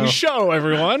amazing show,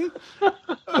 everyone.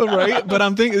 Right? But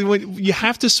I'm thinking you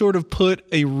have to sort of put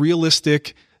a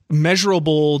realistic,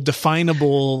 measurable,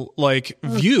 definable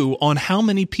view on how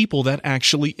many people that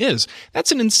actually is.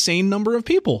 That's an insane number of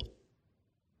people.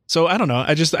 So I don't know.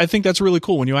 I think that's really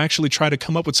cool when you actually try to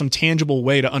come up with some tangible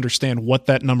way to understand what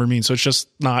that number means. So it's just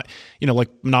not, like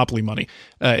Monopoly money.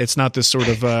 It's not this sort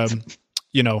of,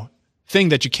 thing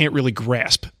that you can't really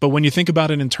grasp. But when you think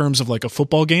about it in terms of like a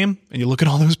football game and you look at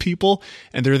all those people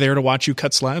and they're there to watch you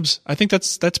cut slabs, I think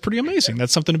that's pretty amazing.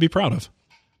 That's something to be proud of.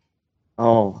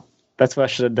 Oh, that's what I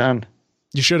should have done.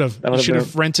 You should have. You should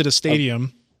have rented a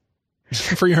stadium.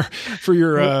 for your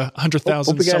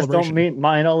 100,000 Hope you guys celebration. don't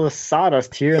mind all the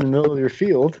sawdust here in the middle of your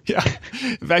field. Yeah,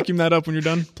 vacuum that up when you're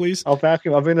done, please. I'll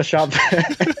vacuum. I'll bring the shop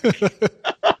back.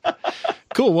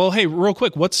 Cool. Well, hey, real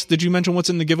quick, did you mention what's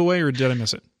in the giveaway, or did I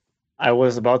miss it? I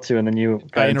was about to, and then you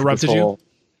I interrupted you.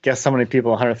 Guess how many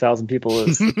people 100,000 people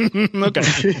is.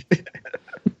 Okay.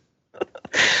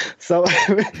 So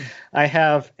I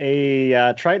have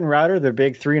a Triton router, the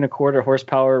big 3.25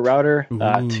 horsepower router,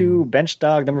 2 bench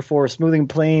dog number 4 smoothing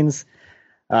planes,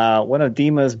 one of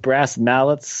Dima's brass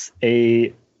mallets,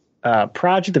 a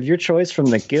project of your choice from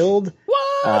the guild,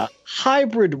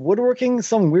 hybrid woodworking,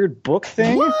 some weird book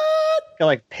thing, got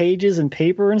like pages and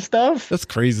paper and stuff. That's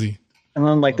crazy. And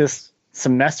then like this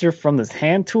semester from this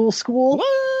hand tool school.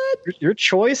 What? Your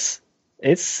choice.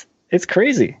 It's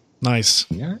crazy. Nice.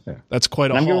 Yeah. That's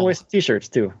quite a I'm giving haul. away some t-shirts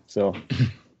too. So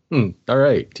All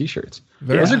right. T-shirts.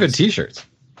 Very Those are good nice. T-shirts.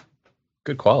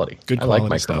 Good quality. Good I like quality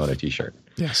my stuff. Corona T-shirt.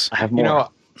 Yes. I have more.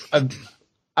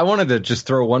 I wanted to just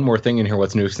throw one more thing in here.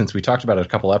 What's new, since we talked about it a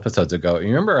couple episodes ago. You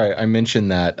remember I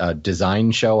mentioned that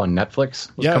design show on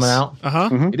Netflix was coming out?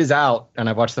 Uh-huh. It is out, and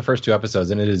I've watched the first 2 episodes,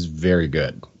 and it is very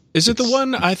good. Is it the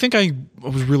one? I think I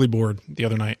was really bored the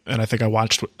other night, and I think I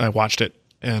watched it,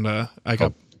 and I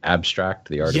got Abstract,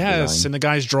 the art of yes, design. and the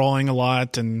guy's drawing a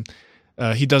lot, and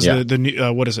he does Yeah.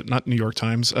 the what is it? Not New York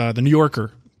Times, the New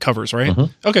Yorker covers, right?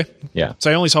 Okay, Yeah. So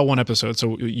I only saw one episode.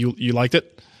 So you liked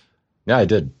it? Yeah, I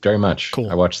did very much. Cool.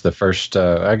 I watched the first.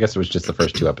 I guess it was just the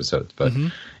first 2 episodes, but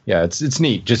yeah, it's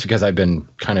neat. Just because I've been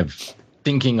kind of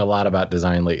thinking a lot about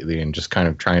design lately, and just kind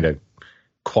of trying to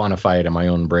quantify it in my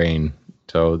own brain.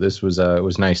 So this was it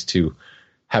was nice to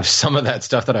have some of that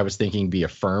stuff that I was thinking be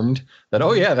affirmed. That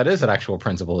that is an actual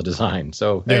principle of design.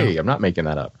 So hey, I'm not making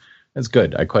that up. It's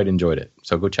good. I quite enjoyed it.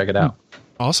 So go check it out.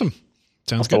 Awesome.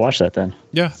 Sounds I'll good. watch that then.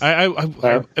 Yeah,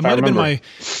 it might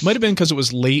have been because it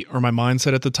was late or my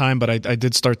mindset at the time, but I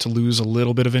did start to lose a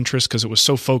little bit of interest because it was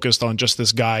so focused on just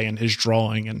this guy and his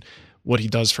drawing and what he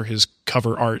does for his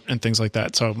cover art and things like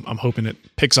that. So I'm hoping it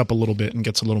picks up a little bit and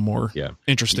gets a little more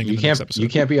interesting. You in the next can't episode. you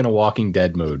can't be in a Walking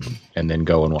Dead mood and then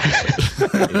go and watch it.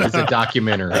 It's a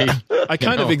documentary. I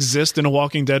kind of exist in a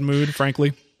Walking Dead mood,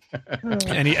 frankly.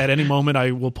 At any moment,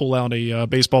 I will pull out a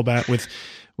baseball bat with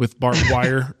barbed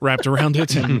wire wrapped around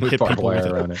it and With hit barbed people with wire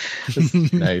it. around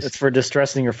it. Nice. It's for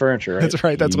distressing your furniture, right? That's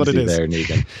right. That's what it Easy is. there,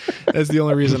 Negan. That's the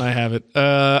only reason I have it.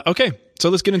 Okay, so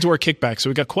let's get into our kickback.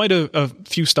 So we got quite a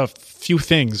few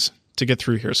things to get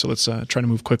through here. So let's try to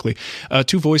move quickly.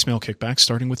 2 voicemail kickbacks,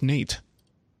 starting with Nate.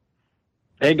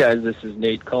 Hey guys, this is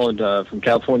Nate calling from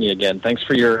California again. Thanks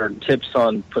for your tips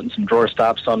on putting some drawer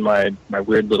stops on my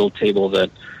weird little table that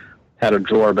had a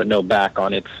drawer but no back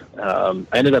on it. I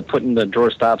ended up putting the drawer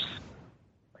stops,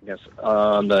 I guess,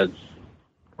 on the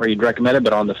where you'd recommend it,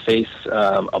 but on the face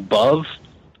above,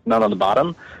 not on the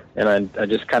bottom. And I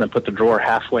just kind of put the drawer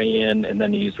halfway in, and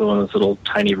then use one of those little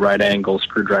tiny right angle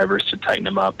screwdrivers to tighten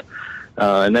them up.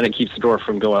 And then it keeps the drawer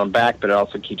from going back, but it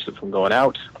also keeps it from going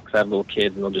out. Because I have little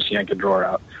kids, and they'll just yank a drawer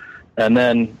out. And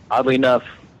then, oddly enough,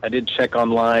 I did check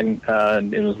online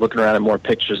and was looking around at more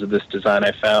pictures of this design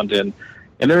I found, and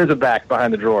there is a back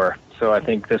behind the drawer. So I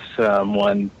think this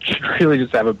one should really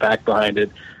just have a back behind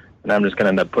it, and I'm just going to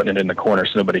end up putting it in the corner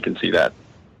so nobody can see that.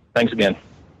 Thanks again.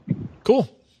 Cool.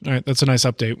 All right, that's a nice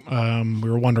update. We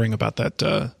were wondering about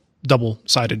that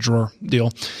double-sided drawer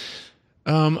deal.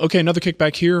 Okay, another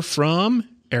kickback here from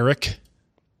Eric.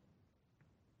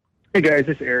 Hey guys,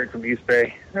 this is Eric from East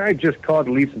Bay. I just called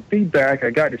to leave some feedback. I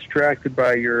got distracted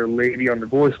by your lady on the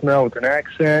voicemail with an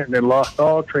accent and then lost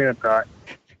all train of thought.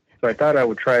 So I thought I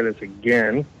would try this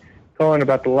again. Calling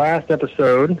about the last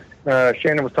episode,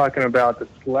 Shannon was talking about the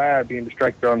slab being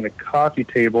distracted on the coffee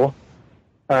table.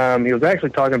 He was actually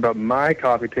talking about my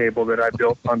coffee table that I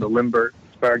built on the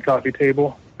Limburg-inspired coffee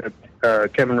table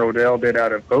that Kevin Rodell did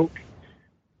out of oak.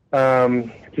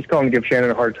 Just calling to give Shannon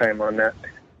a hard time on that.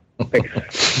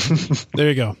 Thanks. There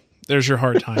you go. There's your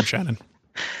hard time, Shannon.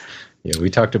 Yeah, we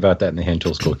talked about that in the hand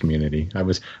tool school community. I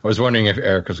was wondering if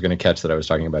Eric was going to catch that I was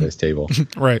talking about his table.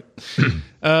 Right.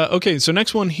 Okay, so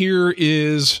next one here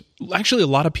is actually a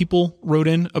lot of people wrote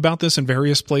in about this in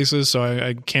various places, so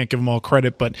I can't give them all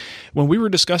credit. But when we were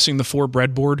discussing the 4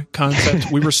 breadboard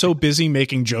concept, we were so busy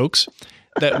making jokes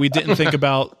that we didn't think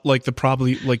about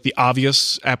the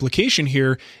obvious application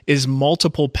here is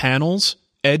multiple panels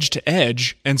edge to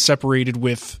edge and separated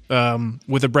with a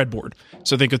breadboard.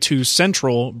 So think of 2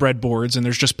 central breadboards and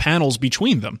there's just panels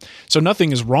between them. So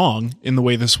nothing is wrong in the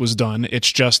way this was done.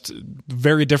 It's just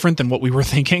very different than what we were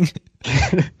thinking.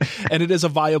 And it is a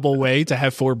viable way to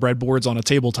have 4 breadboards on a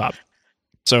tabletop.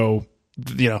 So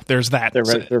there's that. Their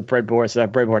breadboard, so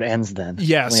that breadboard ends then.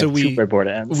 Yeah, so breadboard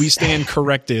ends. We stand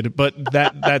corrected. But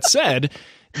that said,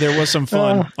 there was some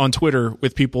fun on Twitter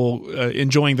with people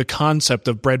enjoying the concept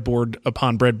of breadboard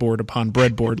upon breadboard upon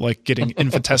breadboard, like getting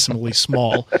infinitesimally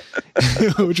small,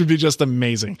 which would be just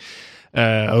amazing.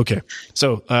 Okay.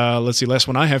 So, let's see. Last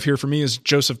one I have here for me is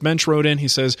Joseph Mensch wrote in. He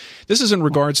says, this is in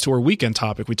regards to our weekend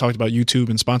topic. We talked about YouTube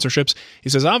and sponsorships. He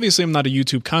says, obviously I'm not a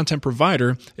YouTube content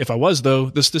provider. If I was though,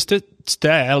 the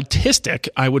statistic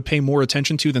I would pay more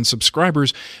attention to than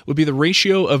subscribers would be the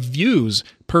ratio of views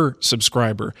per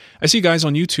subscriber. I see guys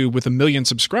on YouTube with 1 million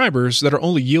subscribers that are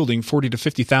only yielding 40 to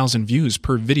 50,000 views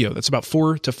per video. That's about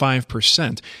 4 to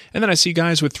 5%. And then I see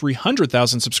guys with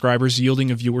 300,000 subscribers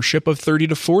yielding a viewership of 30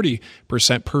 to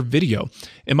 40% per video.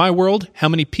 In my world, how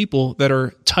many people that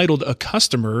are titled a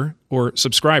customer or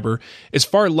subscriber is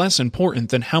far less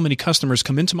important than how many customers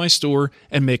come into my store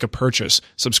and make a purchase.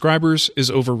 Subscribers is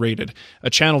overrated. A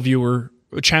channel viewer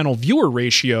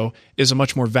ratio is a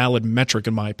much more valid metric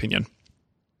in my opinion.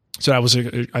 So that was,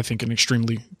 I think, an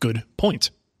extremely good point.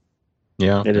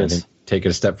 Yeah, it is. Take it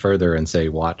a step further and say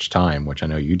watch time, which I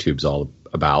know YouTube's all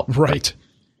about. Right.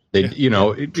 They,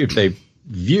 if they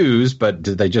views, but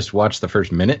did they just watch the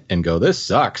first minute and go, this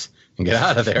sucks, and get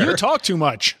out of there? You talk too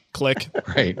much. Click.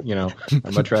 Right.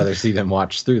 I'd much rather see them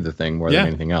watch through the thing more than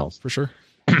anything else. For sure.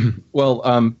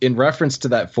 Well, in reference to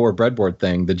that 4 breadboard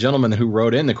thing, the gentleman who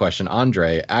wrote in the question,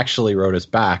 Andre, actually wrote us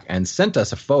back and sent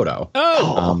us a photo.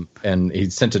 Oh. And he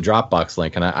sent a Dropbox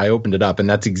link, and I opened it up, and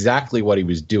that's exactly what he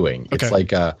was doing. Okay. It's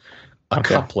like a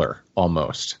coupler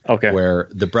almost. Okay. Where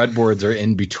the breadboards are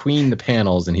in between the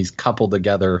panels, and he's coupled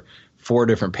together 4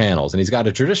 different panels. And he's got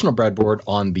a traditional breadboard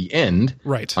on the end,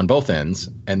 right, on both ends,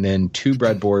 and then 2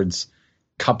 breadboards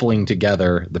coupling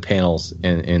together the panels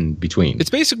in between. It's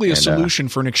basically a solution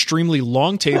for an extremely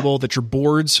long table that your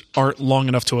boards aren't long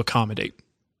enough to accommodate.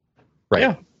 Right.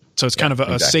 Yeah. So it's kind of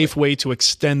a safe way to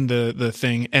extend the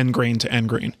thing end grain to end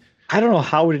grain. I don't know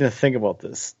how we didn't think about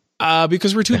this.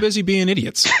 Because we're too busy being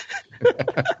idiots.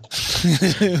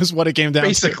 Is what it came down to.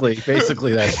 Basically,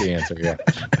 that's the answer, yeah.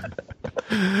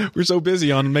 We're so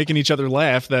busy on making each other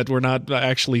laugh that we're not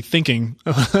actually thinking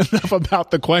enough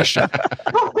about the question.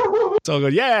 So I'll go,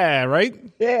 yeah, right?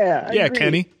 Yeah. I agree.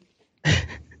 Kenny.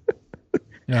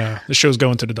 The show's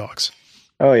going to the dogs.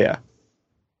 Oh, yeah.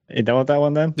 You done with that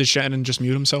one then? Did Shannon just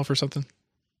mute himself or something?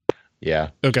 Yeah.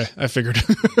 Okay, I figured.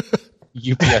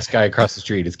 UPS guy across the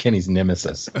street is Kenny's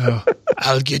nemesis. Oh,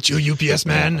 I'll get you, UPS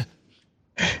man.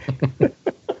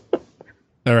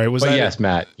 All right. But yes,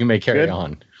 Matt, you may carry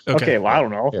on. Okay. Well, I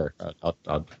don't know. Here,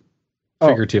 I'll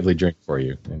figuratively drink for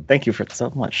you. Thank you for so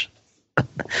much.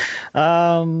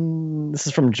 This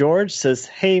is from George. Says,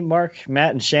 "Hey, Mark,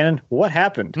 Matt, and Shannon, what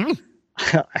happened?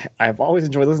 I've always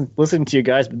enjoyed listening to you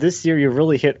guys, but this year you've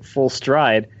really hit full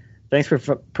stride. Thanks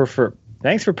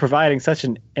for providing such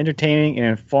an entertaining and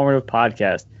informative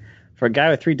podcast. For a guy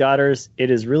with 3 daughters,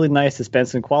 it is really nice to spend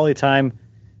some quality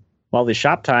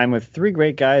shop time with 3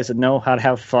 great guys that know how to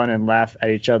have fun and laugh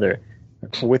at each other,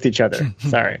 with each other.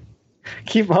 Sorry.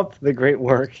 Keep up the great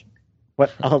work.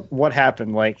 What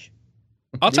happened?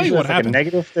 I'll tell you what happened. A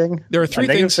negative thing. There are 3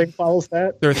 things. Thing follows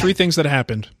that. There are 3 things that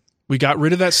happened. We got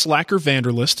rid of that slacker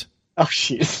Vanderlist. Oh,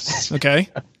 jeez. Okay.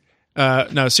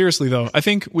 No, seriously though, I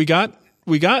think we got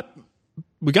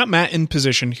Matt in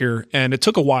position here, and it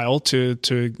took a while to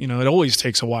it always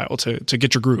takes a while to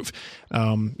get your groove,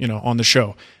 on the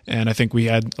show. And I think we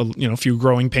had a few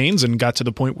growing pains and got to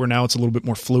the point where now it's a little bit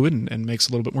more fluid and makes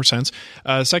a little bit more sense.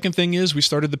 Second thing is we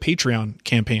started the Patreon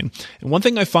campaign. And one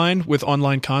thing I find with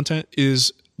online content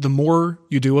is the more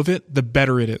you do of it, the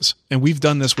better it is. And we've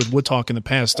done this with Wood Talk in the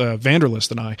past.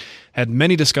 Vanderlist and I had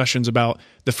many discussions about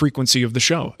the frequency of the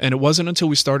show. And it wasn't until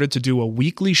we started to do a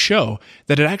weekly show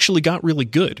that it actually got really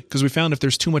good, because we found if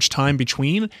there's too much time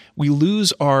between, we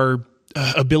lose our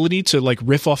ability to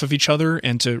riff off of each other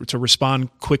and to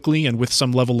respond quickly and with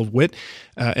some level of wit.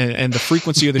 And the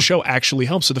frequency of the show actually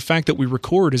helps. So the fact that we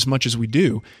record as much as we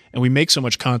do and we make so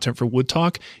much content for Wood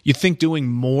Talk, you'd think doing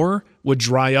more would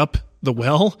dry up the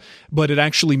well, but it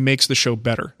actually makes the show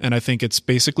better. And I think it's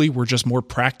basically we're just more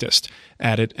practiced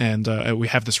at it, and we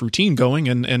have this routine going,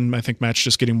 and I think Matt's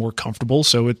just getting more comfortable,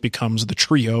 so it becomes the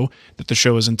trio that the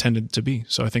show is intended to be.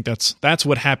 So I think that's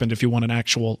what happened, if you want an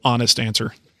actual honest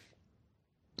answer.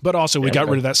 But also we got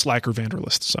rid of that slacker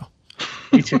Vanderlist. So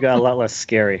you two got a lot less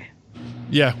scary.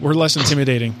 Yeah, we're less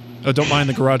intimidating. Oh, don't mind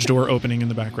the garage door opening in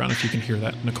the background if you can hear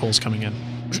that. Nicole's coming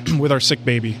in with our sick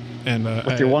baby. And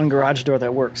with your one garage door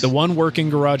that works. The one working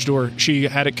garage door. She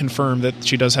had it confirmed that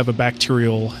she does have a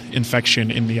bacterial infection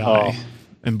in the eye,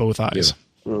 in both eyes.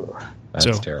 That's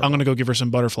so terrible. I'm going to go give her some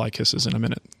butterfly kisses in a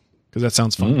minute. because that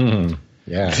sounds fun.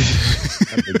 Yeah,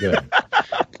 that'd be good.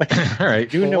 All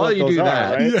right, while you do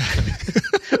that,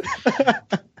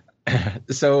 right?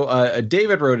 So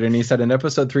David wrote in. He said in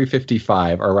episode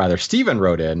 355, or rather, Stephen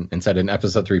wrote in and said in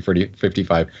episode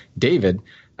 355, David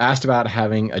asked about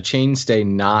having a chainstay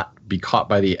not be caught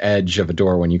by the edge of a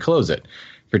door when you close it.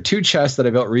 For 2 chests that I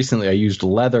built recently, I used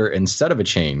leather instead of a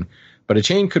chain, but a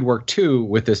chain could work too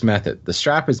with this method. The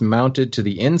strap is mounted to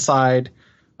the inside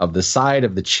of the side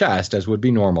of the chest, as would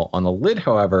be normal. On the lid,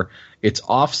 however, it's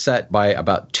offset by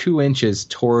about 2 inches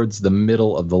towards the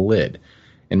middle of the lid.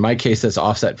 In my case, this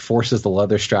offset forces the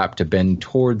leather strap to bend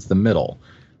towards the middle.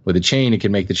 With a chain, it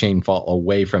can make the chain fall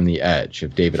away from the edge.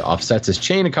 If David offsets his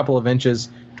chain a couple of inches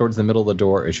towards the middle of the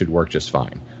door, it should work just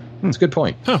fine. That's a good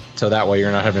point. Huh. So that way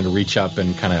you're not having to reach up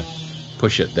and kind of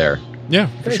push it there. Yeah,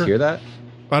 for sure. Hear that?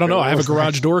 I don't know. I have a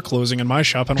garage door closing in my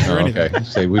shop. I don't hear anything. Okay.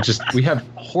 So we have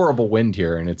horrible wind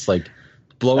here, and it's like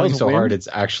blowing so hard. It's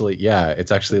actually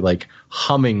like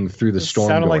humming through the storm.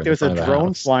 It sounded door like there was a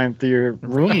drone flying through your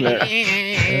room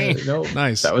there. No,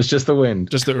 nice. That was just the wind.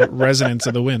 Just the resonance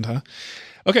of the wind, huh?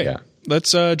 Okay,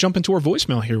 let's jump into our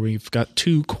voicemail here. We've got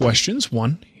 2 questions.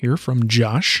 One here from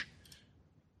Josh.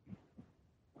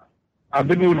 I've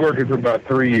been woodworking for about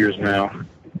 3 years now.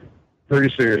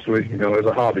 Pretty seriously, as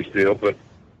a hobby still, but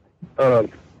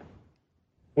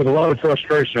with a lot of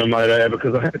frustration, I might add,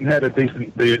 because I haven't had a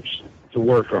decent bench to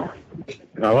work on.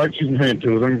 And I like using hand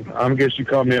tools. I guess you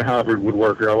call me a hybrid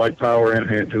woodworker. I like power and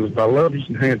hand tools, but I love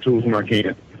using hand tools when I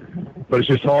can. But it's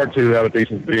just hard to have a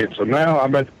decent bench. So now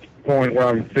I'm at the point where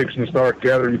I'm fixing to start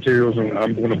gathering materials, and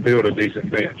I'm going to build a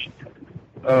decent bench.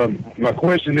 My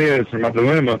question is, or my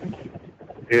dilemma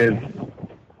is,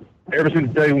 ever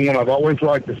since day one, I've always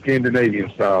liked the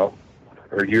Scandinavian style,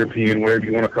 or European, whatever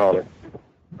you want to call it.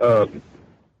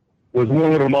 With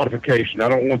one little modification. I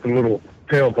don't want the little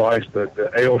tail vise, the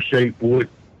L-shaped wood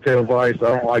tail vise.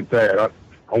 I don't like that.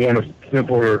 I want a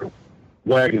simpler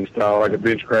wagon style, like a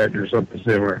bench crafter or something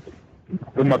similar.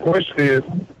 But my question is,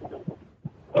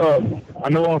 I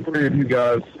know all 3 of you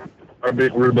guys are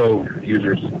big Roubo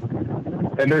users,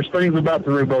 and there's things about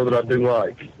the Roubo that I do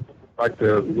like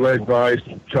the leg vise,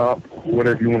 chop,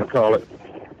 whatever you want to call it.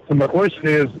 So my question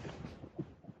is,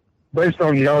 based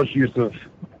on y'all's use of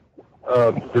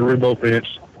the Roubo bench,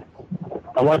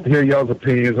 I'd like to hear y'all's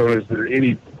opinions on, is there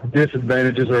any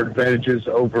disadvantages or advantages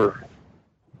over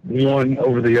one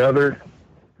over the other?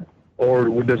 Or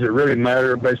does it really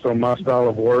matter based on my style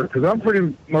of work? Because I'm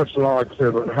pretty much, like I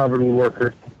said, a hybrid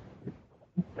woodworker.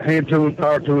 Hand tools,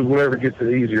 power tools, whatever gets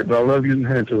it easier. But I love using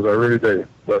hand tools. I really do.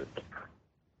 But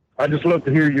I just love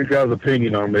to hear your guys'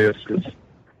 opinion on this. Because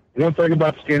one thing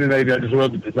about Scandinavia, I just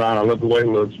love the design. I love the way it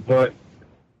looks. But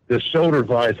the shoulder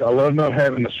vise, I love not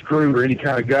having a screw or any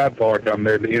kind of guide part down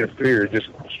there to interfere. Just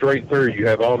straight through. You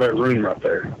have all that room right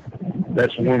there.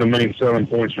 That's one of the main selling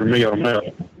points for me on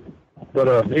that. But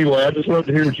anyway, I just love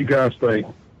to hear what you guys think.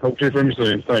 Hope to hear from you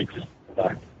soon. Thanks.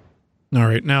 Bye. All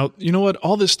right. Now, you know what?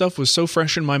 All this stuff was so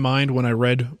fresh in my mind when I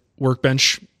read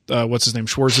Workbench, what's his name,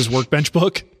 Schwartz's Workbench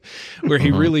book, where he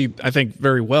really, I think,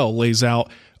 very well lays out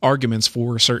arguments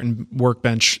for certain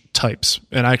workbench types.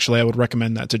 And actually, I would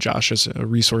recommend that to Josh as a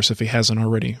resource if he hasn't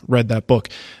already read that book.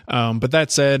 But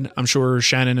that said, I'm sure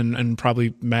Shannon and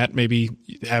probably Matt maybe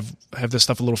have this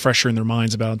stuff a little fresher in their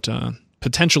minds about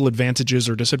potential advantages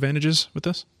or disadvantages with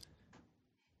this.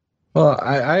 Well,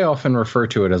 I often refer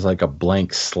to it as like a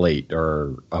blank slate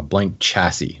or a blank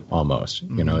chassis almost.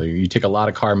 Mm-hmm. You know, you take a lot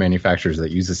of car manufacturers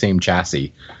that use the same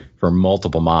chassis for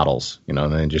multiple models, you know,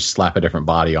 and then just slap a different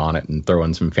body on it and throw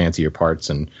in some fancier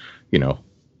parts and, you know,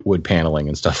 wood paneling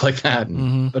and stuff like that.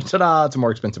 And ta-da, it's a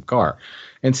more expensive car.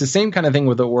 And it's the same kind of thing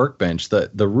with the Workbench. The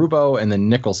Roubo and the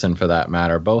Nicholson, for that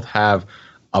matter, both have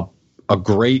a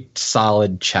great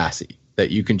solid chassis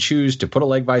that you can choose to put a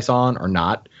leg vise on or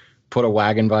not, put a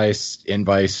wagon vise, in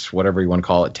vise, whatever you want to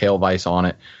call it, tail vise on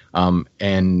it,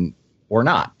 and or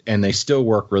not. And they still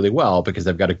work really well because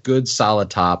they've got a good solid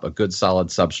top, a good solid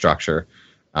substructure,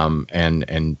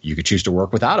 and you could choose to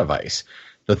work without a vise.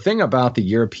 The thing about the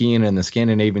European and the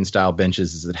Scandinavian style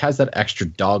benches is it has that extra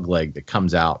dog leg that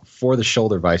comes out for the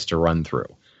shoulder vise to run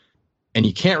through. And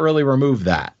you can't really remove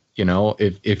that. You know,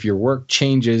 if your work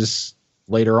changes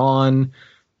later on,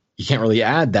 you can't really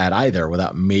add that either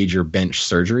without major bench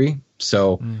surgery.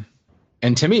 So,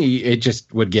 and to me, it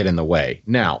just would get in the way.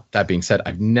 Now, that being said,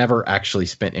 I've never actually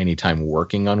spent any time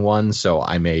working on one, so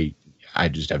I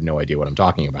just have no idea what I'm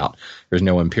talking about. There's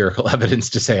no empirical evidence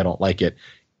to say I don't like it.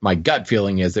 My gut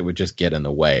feeling is it would just get in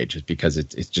the way, just because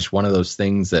it's just one of those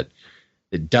things that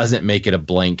it doesn't make it a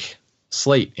blank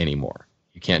slate anymore.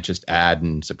 You can't just add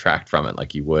and subtract from it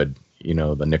like you would,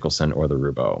 the Nicholson or the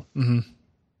Roubo. Mm-hmm.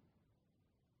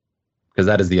 Because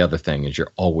that is the other thing, is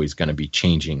you're always going to be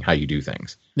changing how you do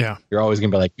things. Yeah. You're always going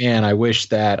to be like, man, I wish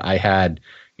that I had,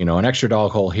 an extra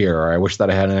dog hole here, or I wish that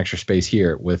I had an extra space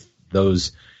here. With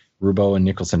those Roubo and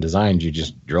Nicholson designs, you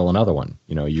just drill another one.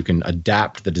 You can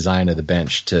adapt the design of the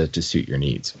bench to suit your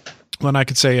needs. Well, and I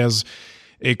could say, as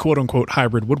a quote unquote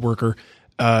hybrid woodworker,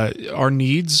 our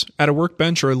needs at a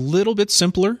workbench are a little bit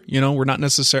simpler. We're not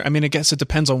necessarily, I guess it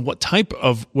depends on what type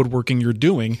of woodworking you're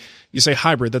doing. You say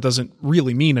hybrid, that doesn't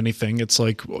really mean anything. It's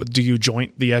like, do you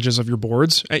joint the edges of your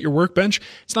boards at your workbench?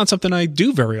 It's not something I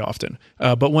do very often.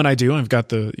 But when I do, I've got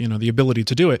the ability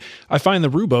to do it. I find the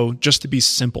Roubo just to be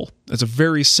simple. It's a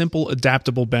very simple,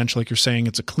 adaptable bench. Like you're saying,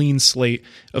 it's a clean slate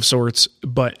of sorts.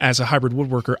 But as a hybrid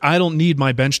woodworker, I don't need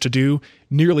my bench to do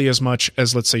nearly as much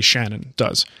as, let's say, Shannon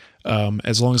does.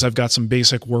 As long as I've got some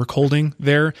basic work holding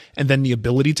there, and then the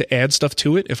ability to add stuff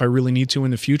to it if I really need to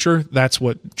in the future, that's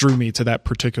what drew me to that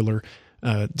particular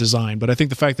design. But I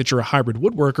think the fact that you're a hybrid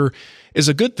woodworker is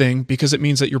a good thing, because it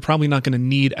means that you're probably not going to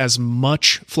need as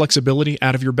much flexibility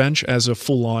out of your bench as a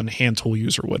full-on hand tool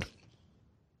user would.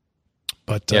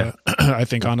 But I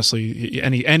think, honestly,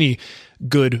 any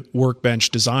good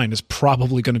workbench design is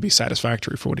probably going to be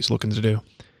satisfactory for what he's looking to do.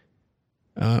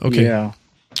 Okay. Yeah.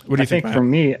 What do you think, Matt? For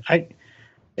me,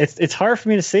 it's hard for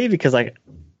me to say, because I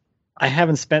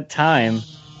haven't spent time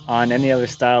on any other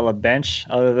style of bench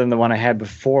other than the one I had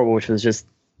before, which was just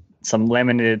some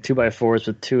laminated 2x4s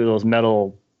with two of those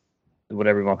metal,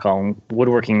 whatever you want to call them,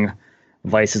 woodworking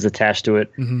vices attached to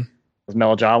it. Mm-hmm. Those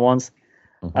metal jaw ones.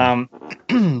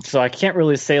 Mm-hmm. So I can't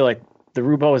really say like the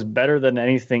Roubo is better than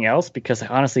anything else, because I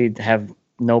honestly have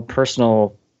no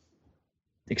personal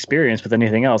experience with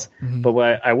anything else. Mm-hmm. But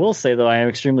what I will say, though, I am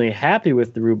extremely happy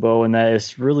with the Roubo, and that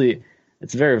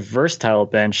it's a very versatile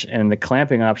bench, and the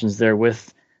clamping options there,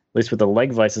 with at least with the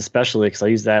leg vise especially, because I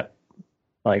use that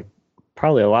like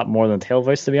probably a lot more than the tail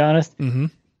vise, to be honest. Mm-hmm.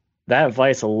 That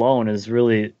vise alone is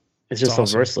really, it's just so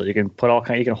versatile. You can put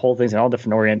you can hold things in all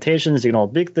different orientations. You can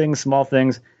hold big things, small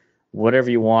things,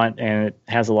 whatever you want, and it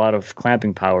has a lot of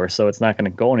clamping power, so it's not going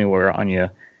to go anywhere on you.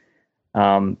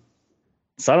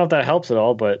 So I don't know if that helps at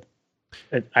all, but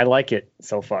I like it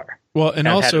so far. Well, and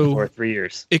I've also had it for 3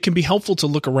 years. It can be helpful to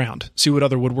look around, see what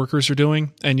other woodworkers are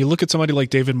doing. And you look at somebody like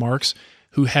David Marks,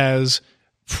 who has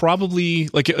probably,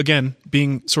 like, again,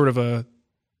 being sort of a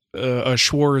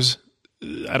Schwarz,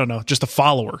 I don't know, just a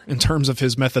follower in terms of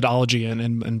his methodology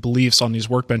and beliefs on these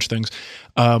workbench things.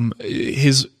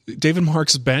 His David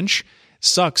Marks' bench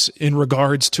sucks in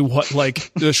regards to what,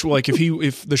 like,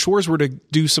 if the Schwarz were to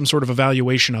do some sort of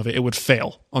evaluation of it, it would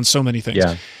fail on so many things.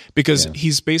 Yeah. Because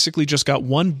he's basically just got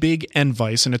one big end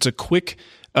vise, and it's a quick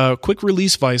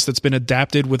release vise that's been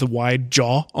adapted with a wide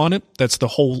jaw on it. That's the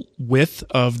whole width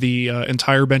of the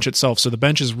entire bench itself. So the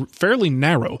bench is fairly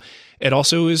narrow. It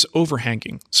also is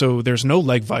overhanging. So there's no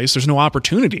leg vise. There's no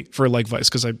opportunity for a leg vise,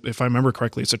 because if I remember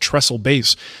correctly, it's a trestle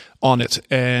base on it.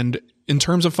 And in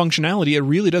terms of functionality, it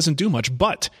really doesn't do much,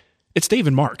 but it's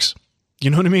David Marks. You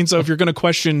know what I mean? So if you're going to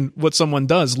question what someone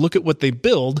does, look at what they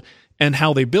build and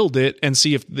how they build it, and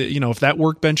see if if that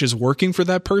workbench is working for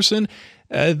that person.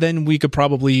 Then we could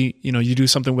probably, you do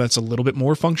something that's a little bit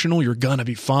more functional, you're gonna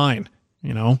be fine.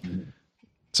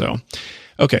 So,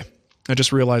 okay. I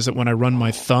just realized that when I run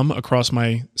my thumb across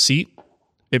my seat,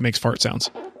 it makes fart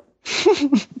sounds.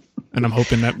 And I'm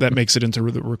hoping that makes it into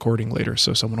the recording later,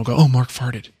 so someone will go, "Oh, Mark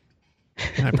farted."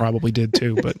 And I probably did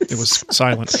too, but it was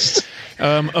silent.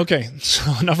 Okay, so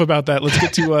enough about that. Let's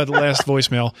get to the last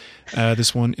voicemail.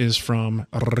 This one is from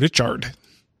Richard.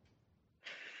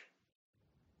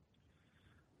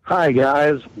 Hi,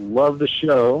 guys. Love the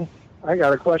show. I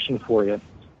got a question for you.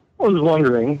 I was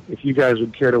wondering if you guys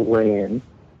would care to weigh in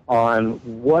on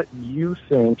what you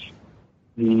think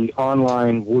the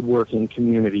online woodworking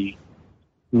community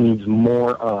needs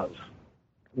more of.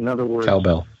 In other words,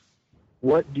 cowbell.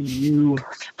 What do you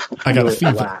I got a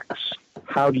fever. lacks?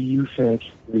 How do you think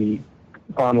the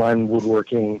online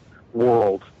woodworking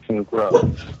world can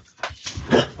grow?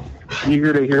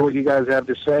 Eager to hear what you guys have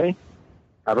to say.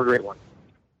 Have a great one.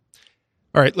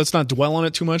 All right, let's not dwell on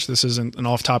it too much. This isn't an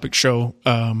off-topic show,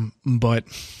 but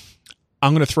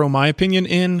I'm going to throw my opinion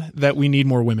in that we need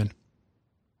more women.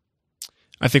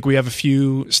 I think we have a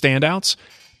few standouts,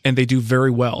 and they do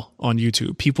very well on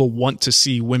YouTube. People want to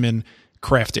see women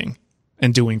crafting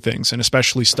and doing things, and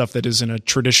especially stuff that is in a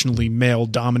traditionally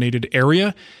male-dominated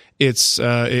area.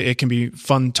 It can be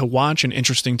fun to watch and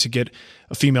interesting to get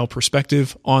a female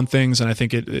perspective on things, and I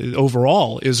think it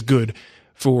overall is good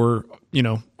for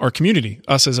our community,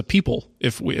 us as a people,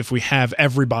 if we have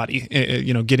everybody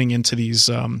getting into these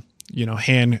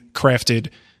handcrafted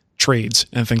trades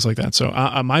and things like that. So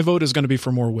my vote is going to be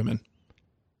for more women.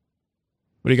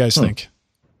 What do you guys think?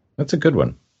 That's a good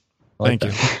one. Thank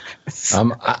you.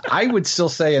 I would still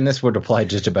say, and this would apply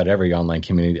just about every online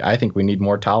community, I think we need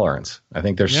more tolerance. I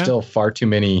think there's still far too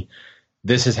many,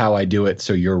 this is how I do it,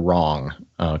 so you're wrong,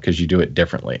 because you do it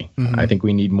differently. Mm-hmm. I think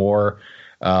we need more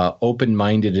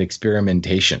open-minded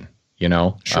experimentation,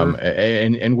 Sure.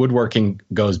 And woodworking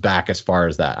goes back as far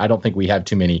as that. I don't think we have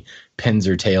too many pins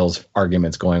or tails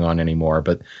arguments going on anymore,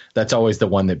 but that's always the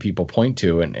one that people point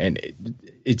to. And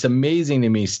it's amazing to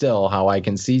me still how I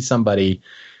can see somebody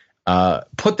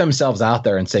put themselves out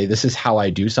there and say, this is how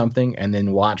I do something, and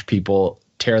then watch people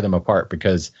tear them apart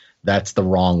because that's the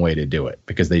wrong way to do it,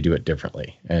 because they do it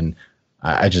differently. And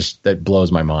that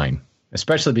blows my mind,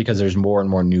 especially because there's more and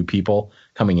more new people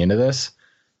coming into this,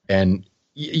 and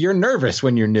you're nervous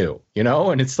when you're new,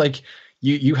 and it's like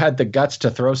you had the guts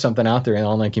to throw something out there in the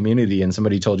online community and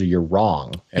somebody told you you're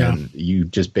wrong, and you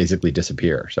just basically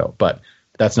disappear. So, but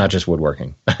that's not just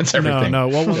woodworking. That's everything. No.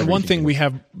 Well, one thing we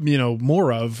have,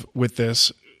 more of with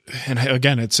this, and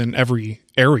again, it's in every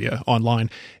area online,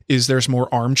 is there's more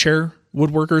armchair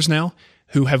woodworkers now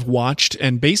who have watched,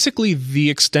 and basically the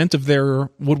extent of their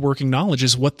woodworking knowledge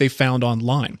is what they found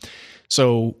online.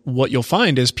 So what you'll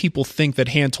find is people think that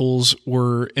hand tools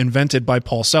were invented by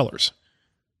Paul Sellers,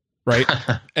 right?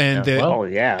 And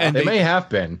and they may have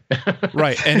been,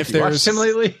 right? And if there's him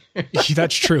lately,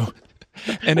 that's true.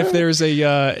 And if there's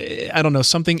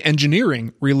something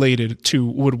engineering related to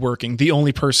woodworking, the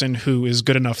only person who is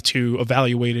good enough to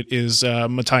evaluate it is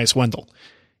Matthias Wendell.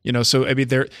 So I mean,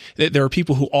 there are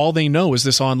people who all they know is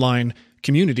this online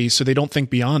community, so they don't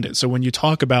think beyond it. So when you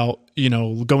talk about,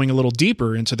 going a little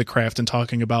deeper into the craft and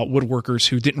talking about woodworkers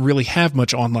who didn't really have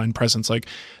much online presence, like,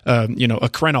 a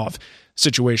Krenov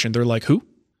situation, they're like, who?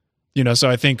 So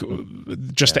I think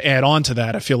just to add on to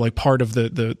that, I feel like part of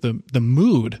the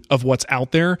mood of what's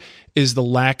out there is the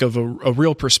lack of a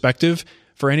real perspective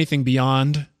for anything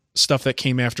beyond stuff that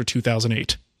came after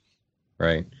 2008.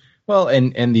 Right. Well,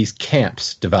 and these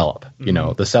camps develop,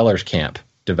 the Sellers camp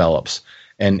develops.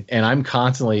 And I'm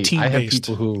constantly, I have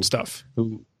people who,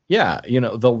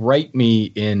 they'll write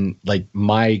me in like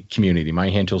my community, my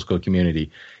hand tool school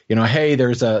community, hey,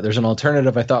 there's an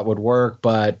alternative I thought would work,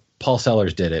 but Paul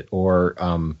Sellers did it, or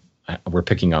we're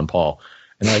picking on Paul.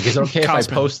 And they're like, is it okay if I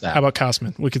post that? How about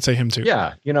Kosman? We could say him too.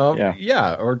 Yeah,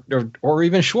 or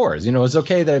even Schwartz. It's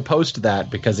okay that I post that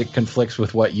because it conflicts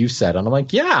with what you said. And I'm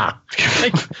like,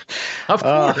 of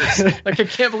course. Like, I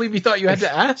can't believe you thought you had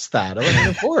to ask that. I'm like,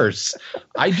 of course.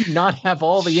 I do not have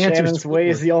all the answers. Shannon's way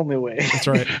is the only way. That's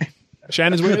right.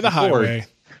 Shannon's way to the highway.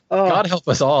 God help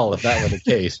us all if that were the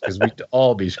case, because we'd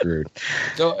all be screwed.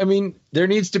 So, I mean, there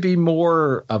needs to be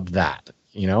more of that,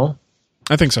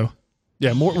 I think so.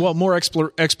 Yeah, more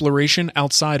exploration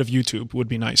outside of YouTube would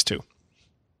be nice too.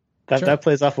 That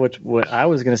plays off of what I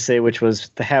was going to say, which was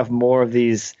to have more of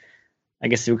these, I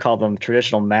guess you would call them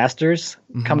traditional masters,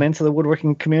 come into the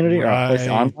woodworking community or place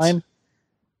online.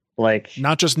 Like,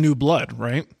 not just new blood,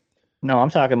 right? No,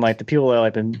 I'm talking like the people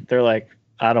that they're like,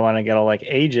 I don't want to get all like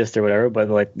ageist or whatever, but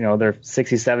like, they're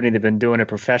 60, 70, they've been doing it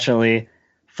professionally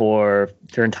for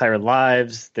their entire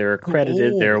lives. They're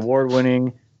accredited, they're award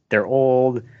winning, they're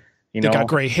old. They got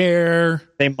gray hair.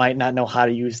 They might not know how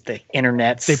to use the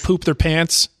internet. They poop their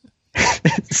pants.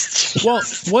 Well,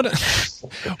 what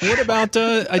about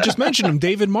I just mentioned him,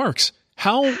 David Marks.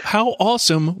 How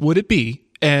awesome would it be?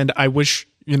 And I wish,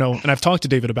 and I've talked to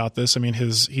David about this. I mean,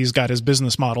 he's got his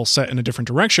business model set in a different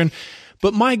direction.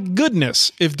 But my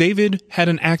goodness, if David had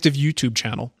an active YouTube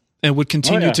channel and would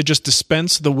continue to just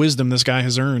dispense the wisdom this guy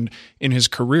has earned in his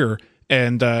career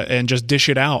and just dish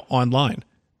it out online.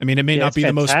 I mean, it may not be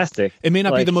fantastic. It may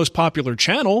not be the most popular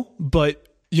channel, but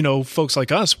folks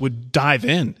like us would dive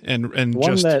in and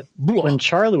just. When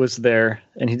Charlie was there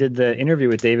and he did the interview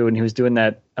with David when he was doing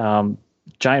that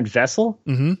giant vessel,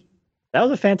 that was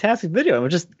a fantastic video. It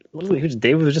was just literally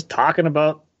David was just talking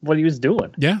about what he was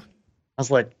doing. Yeah, I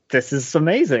was like, this is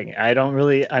amazing.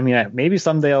 Maybe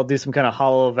someday I'll do some kind of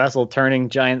hollow vessel turning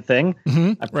giant thing.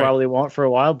 I probably won't for a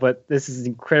while, but this is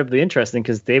incredibly interesting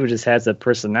because David just has a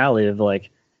personality of like,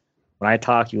 when I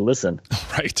talk, you listen.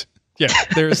 Right. Yeah.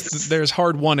 There's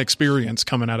hard-won experience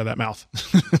coming out of that mouth.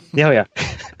 Yeah.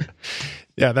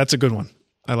 Yeah, that's a good one.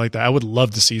 I like that. I would love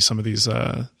to see some of these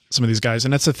guys.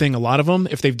 And that's the thing. A lot of them,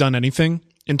 if they've done anything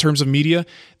in terms of media,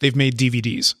 they've made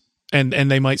DVDs. And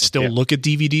they might still look at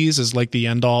DVDs as like the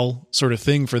end-all sort of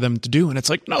thing for them to do. And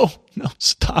it's like, no,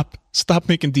 stop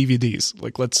making DVDs.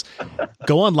 Like, let's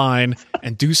go online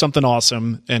and do something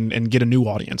awesome and get a new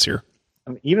audience here.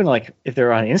 Even like if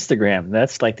they're on Instagram,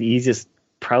 that's like the easiest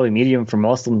probably medium for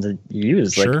most of them to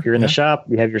use. Like Sure, you're in yeah. the shop,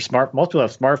 you have your most people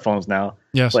have smartphones now.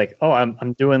 Yes. It's like, oh,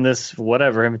 I'm doing this,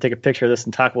 whatever. I'm gonna take a picture of this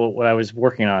and talk about what I was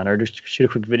working on, or just shoot a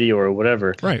quick video or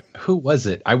whatever. Right. Who was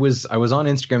it? I was on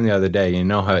Instagram the other day, and you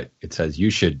know how it says you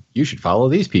should follow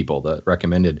these people that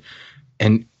recommended,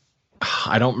 and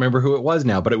I don't remember who it was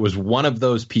now, but it was one of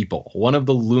those people, one of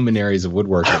the luminaries of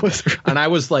woodworking. And I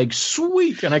was like,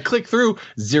 sweet. And I clicked through,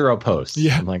 0 posts.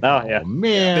 Yeah. I'm like, Oh, yeah.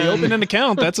 man. They open an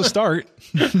account. That's a start.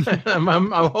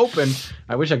 I'm hoping.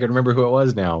 I wish I could remember who it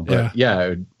was now. But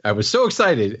yeah, I was so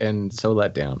excited and so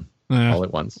let down all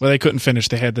at once. Well, they couldn't finish.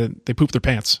 They pooped their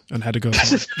pants and had to go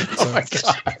somewhere. Oh my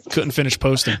God. Couldn't finish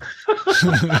posting.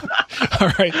 All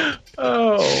right.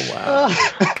 Oh,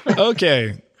 wow.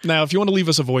 Okay. Now, if you want to leave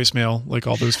us a voicemail like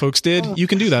all those folks did, you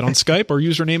can do that on Skype. Our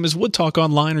username is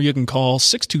WoodTalkOnline, or you can call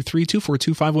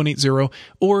 623-242-5180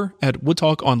 or at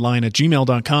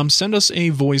woodtalkonline@gmail.com. Send us a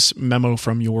voice memo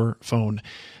from your phone.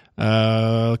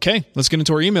 Okay, let's get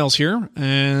into our emails here.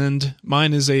 And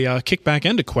mine is a kickback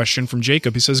and a question from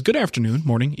Jacob. He says, good afternoon,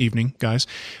 morning, evening, guys.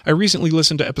 I recently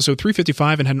listened to episode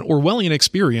 355 and had an Orwellian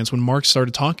experience when Mark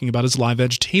started talking about his live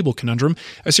edge table conundrum.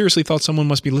 I seriously thought someone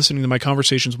must be listening to my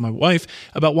conversations with my wife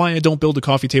about why I don't build a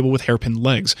coffee table with hairpin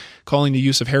legs. Calling the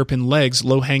use of hairpin legs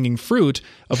low-hanging fruit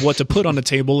of what to put on a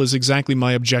table is exactly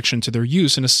my objection to their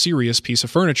use in a serious piece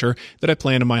of furniture that I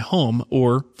plan in my home,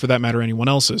 or, for that matter, anyone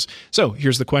else's. So,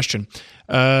 here's the question.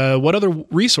 What other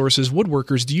resources,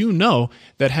 woodworkers, do you know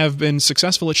that have been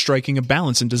successful at striking a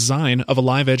balance in design of a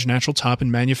live edge natural top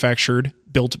and manufactured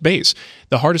built base?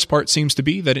 The hardest part seems to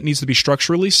be that it needs to be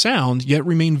structurally sound, yet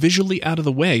remain visually out of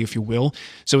the way, if you will,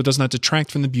 so it does not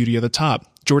detract from the beauty of the top.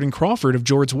 Jordan Crawford of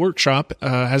George's Workshop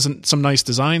has some nice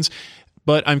designs,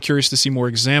 but I'm curious to see more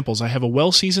examples. I have a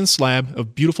well-seasoned slab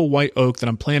of beautiful white oak that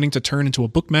I'm planning to turn into a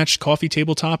book-matched coffee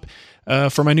tabletop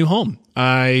for my new home.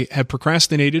 I have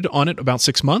procrastinated on it about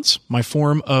 6 months. My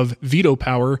form of veto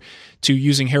power to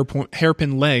using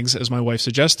hairpin legs, as my wife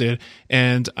suggested,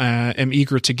 and am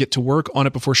eager to get to work on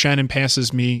it before Shannon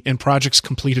passes me and projects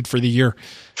completed for the year.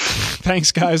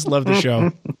 Thanks, guys. Love the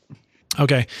show.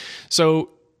 Okay, so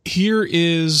here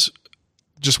is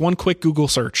just one quick Google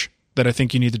search that I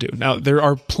think you need to do. Now, there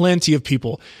are plenty of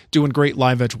people doing great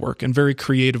live edge work and very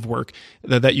creative work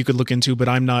that you could look into, but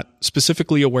I'm not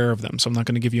specifically aware of them, so I'm not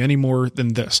going to give you any more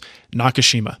than this.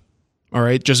 Nakashima. All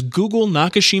right, just Google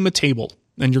Nakashima table,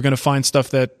 and you're going to find stuff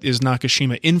that is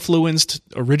Nakashima influenced,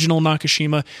 original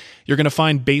Nakashima. You're going to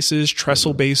find bases,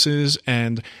 trestle bases,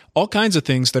 and all kinds of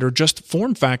things that are just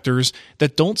form factors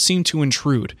that don't seem to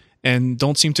intrude and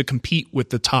don't seem to compete with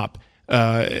the top.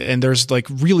 And there's like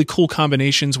really cool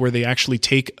combinations where they actually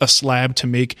take a slab to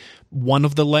make one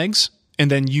of the legs and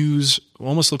then use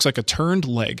almost looks like a turned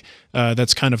leg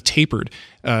that's kind of tapered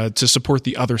to support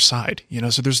the other side. You know,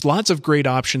 so there's lots of great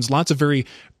options, lots of very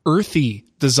earthy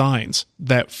designs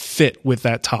that fit with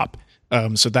that top.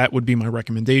 So that would be my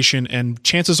recommendation. And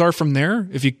chances are from there,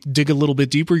 if you dig a little bit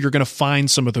deeper, you're going to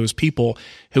find some of those people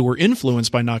who were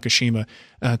influenced by Nakashima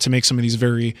to make some of these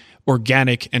very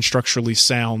organic and structurally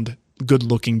sound,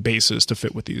 good-looking bases to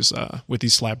fit with these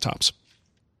slab tops.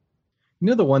 You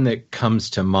know, the one that comes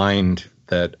to mind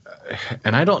that,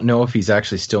 and I don't know if he's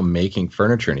actually still making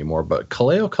furniture anymore, but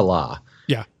Kaleo Kala.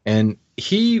 Yeah. And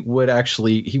he would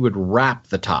wrap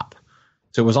the top.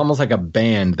 So it was almost like a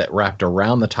band that wrapped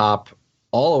around the top,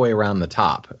 all the way around the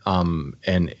top.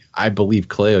 And I believe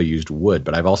Kaleo used wood,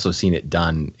 but I've also seen it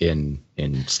done in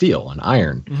steel and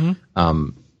iron. Mm-hmm.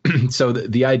 So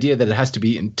the idea that it has to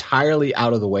be entirely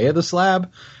out of the way of the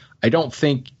slab, I don't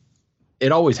think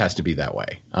it always has to be that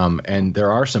way. And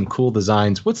there are some cool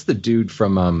designs. What's the dude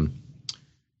from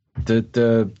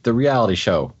the reality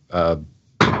show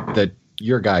that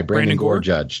your guy Brandon Gore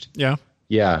judged? Yeah.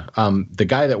 Yeah. The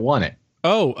guy that won it.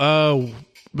 I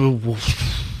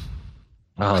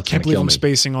can't believe I'm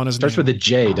spacing on his name. Starts with a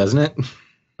J, doesn't it?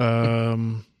 I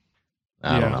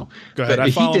don't know. Go ahead. I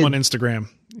follow him on Instagram.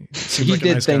 He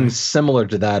did things similar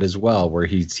to that as well, where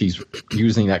he's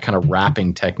using that kind of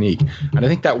wrapping technique, and I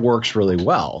think that works really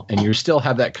well. And you still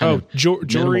have that kind of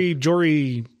Jory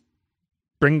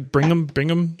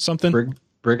Brigham something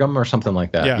Brigham or something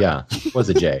like that. Yeah. Was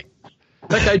a J.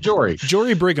 That guy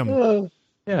Jory Brigham.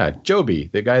 Yeah, Joby,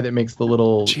 the guy that makes the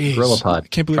little gorilla pod. I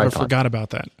can't believe tripod. I forgot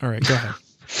about that. All right, go ahead.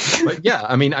 But yeah,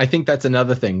 I mean, I think that's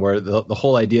another thing where the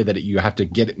whole idea that you have to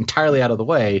get it entirely out of the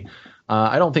way,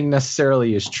 I don't think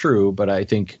necessarily is true, but I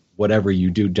think whatever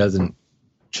you do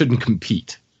shouldn't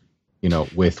compete,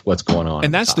 with what's going on.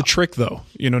 And that's the trick, though.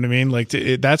 You know what I mean? Like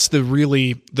that's the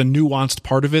nuanced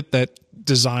part of it that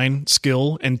design,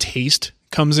 skill, and taste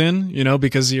comes in,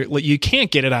 because you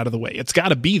can't get it out of the way. It's got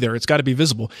to be there. It's got to be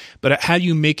visible. But how do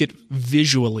you make it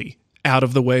visually out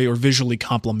of the way or visually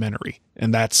complementary?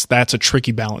 And that's a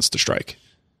tricky balance to strike.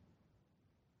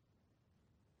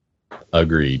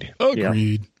 Agreed.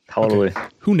 Yeah, totally. Okay.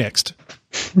 Who next?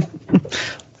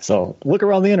 So look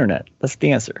around the internet. That's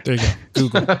the answer. There you go.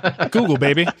 Google. Google,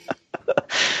 baby.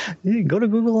 You go to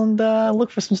Google and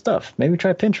look for some stuff. Maybe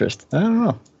try Pinterest. I don't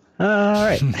know. All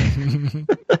right.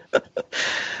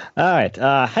 All right.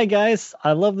 Hi, guys.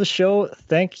 I love the show.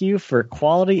 Thank you for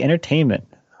quality entertainment.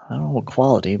 I don't know what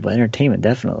quality, but entertainment,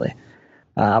 definitely.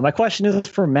 My question is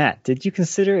for Matt. Did you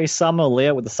consider a sawmill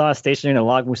layout with the saw stationary and a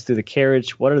log moves through the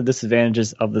carriage? What are the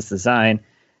disadvantages of this design?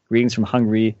 Greetings from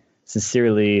Hungary.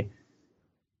 Sincerely,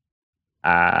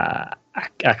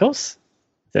 Akos?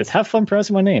 Says, have fun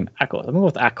pronouncing my name. Akos. I'm going to go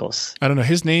with Akos. I don't know.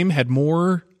 His name had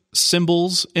more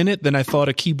symbols in it than I thought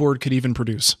a keyboard could even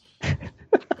produce.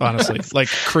 Honestly, like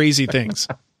crazy things.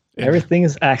 Yeah. Everything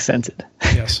is accented.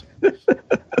 Yes.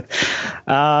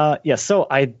 So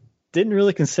I didn't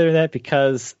really consider that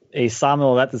because a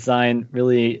sawmill of that design,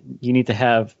 really, you need to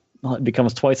have, it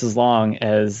becomes twice as long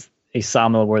as a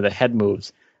sawmill where the head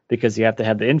moves, because you have to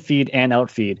have the infeed and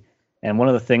outfeed. And one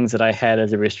of the things that I had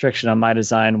as a restriction on my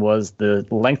design was the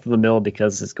length of the mill,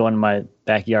 because it's going in my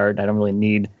backyard. I don't really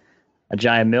need a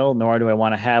giant mill, nor do I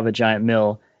want to have a giant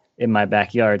mill in my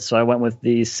backyard. So I went with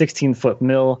the 16-foot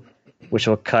mill, which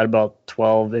will cut about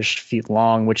 12-ish feet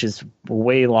long, which is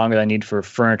way longer than I need for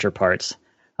furniture parts.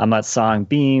 I'm not sawing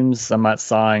beams. I'm not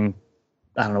sawing,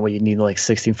 I don't know what you need like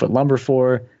 16-foot lumber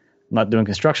for. I'm not doing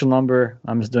construction lumber.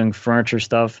 I'm just doing furniture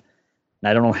stuff. And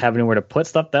I don't have anywhere to put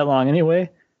stuff that long anyway.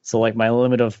 So like my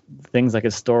limit of things I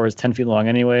could store is 10 feet long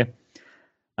anyway.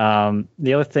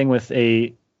 The other thing with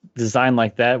a design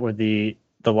like that, where the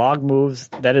log moves,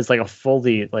 that is like a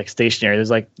fully like stationary.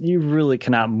 There's like, you really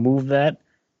cannot move that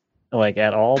like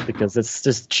at all, because it's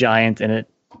just giant, and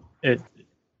it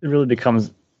really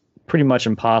becomes pretty much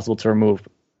impossible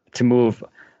to move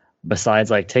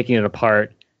besides like taking it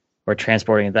apart or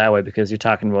transporting it that way, because you're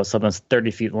talking about something that's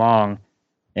 30 feet long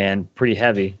and pretty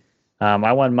heavy.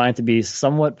 I wanted mine to be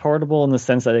somewhat portable in the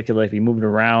sense that it could like be moved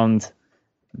around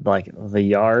like the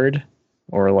yard,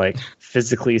 or like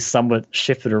physically somewhat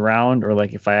shifted around, or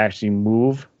like if I actually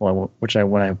move, which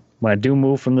when I do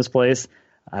move from this place,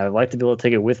 I would like to be able to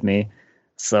take it with me.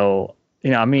 So,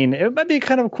 I mean, it might be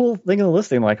kind of a cool thing in the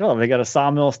listing, like, oh, they got a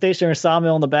sawmill, stationary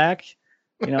sawmill in the back,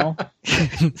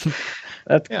 That's,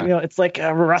 it's like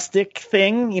a rustic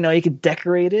thing, you could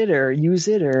decorate it or use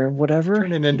it or whatever.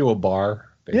 Turn it into a bar.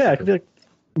 Basically. Yeah, it could be like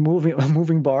a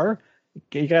moving bar.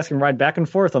 You guys can ride back and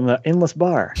forth on the endless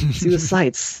bar. See the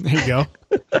sights. There you go.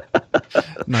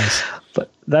 Nice. But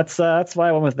that's why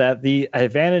I went with that. The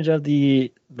advantage of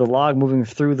the log moving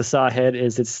through the saw head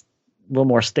is it's a little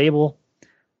more stable,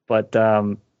 but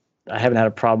I haven't had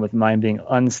a problem with mine being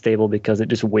unstable because it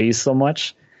just weighs so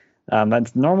much.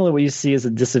 That's normally what you see as a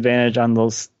disadvantage on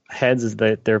those heads, is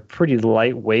that they're pretty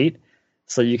lightweight,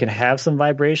 so you can have some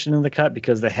vibration in the cut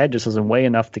because the head just doesn't weigh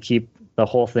enough to keep the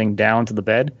whole thing down to the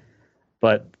bed.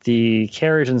 But the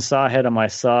carriage and saw head on my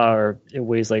saw, it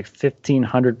weighs like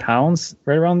 1,500 pounds,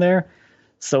 right around there.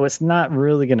 So it's not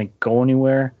really going to go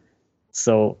anywhere.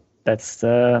 So that's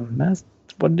what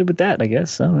I did with that, I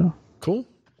guess. I don't know. Cool.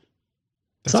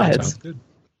 That saw heads. sounds good.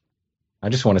 I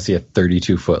just want to see a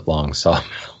 32-foot long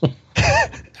sawmill.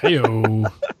 Hey-o.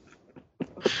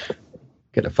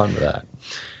 Get fun with that.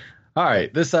 All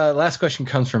right, this last question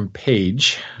comes from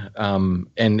Paige,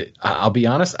 and I'll be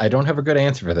honest, I don't have a good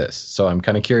answer for this, so I'm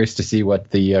kind of curious to see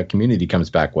what the community comes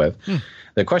back with.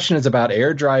 The question is about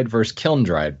air-dried versus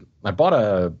kiln-dried. I bought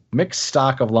a mixed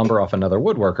stock of lumber off another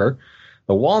woodworker.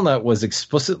 The walnut was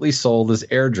explicitly sold as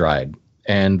air-dried,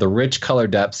 and the rich color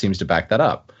depth seems to back that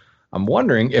up. I'm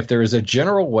wondering if there is a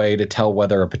general way to tell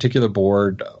whether a particular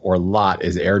board or lot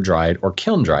is air-dried or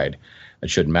kiln-dried. It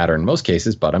shouldn't matter in most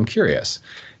cases, but I'm curious.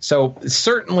 So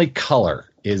certainly color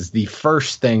is the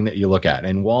first thing that you look at.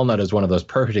 And walnut is one of those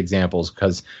perfect examples,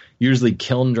 because usually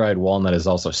kiln-dried walnut is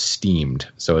also steamed.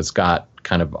 So it's got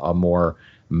kind of a more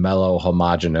mellow,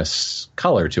 homogeneous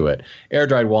color to it.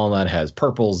 Air-dried walnut has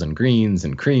purples and greens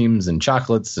and creams and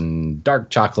chocolates and dark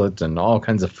chocolate and all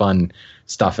kinds of fun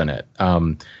stuff in it.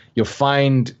 You'll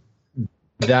find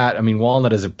that,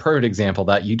 walnut is a perfect example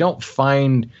that you don't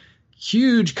find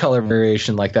huge color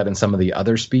variation like that in some of the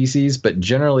other species, but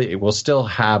generally it will still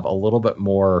have a little bit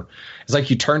more. It's like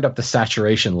you turned up the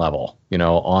saturation level,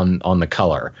 on the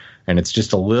color, and it's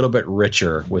just a little bit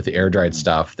richer with the air-dried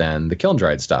stuff than the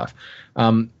kiln-dried stuff.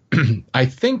 I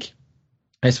think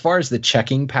as far as the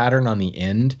checking pattern on the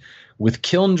end, With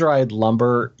kiln-dried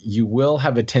lumber, you will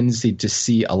have a tendency to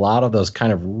see a lot of those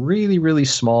kind of really, really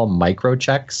small micro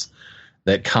checks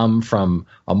that come from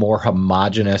a more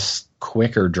homogeneous,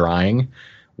 quicker drying,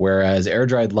 whereas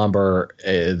air-dried lumber,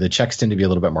 the checks tend to be a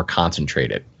little bit more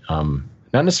concentrated. Not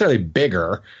necessarily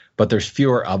bigger, but there's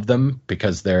fewer of them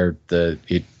because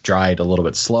it dried a little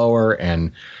bit slower,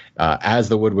 and as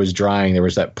the wood was drying, there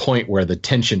was that point where the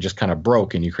tension just kind of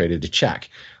broke and you created a check.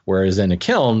 Whereas in a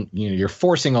kiln, you're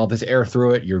forcing all this air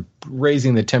through it, you're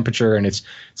raising the temperature, and it's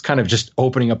kind of just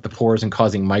opening up the pores and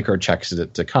causing micro checks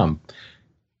to come.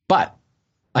 But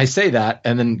I say that,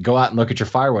 and then go out and look at your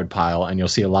firewood pile, and you'll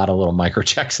see a lot of little micro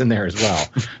checks in there as well.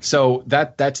 So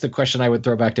that's the question I would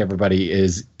throw back to everybody: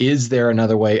 is there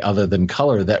another way other than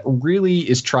color that really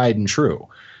is tried and true?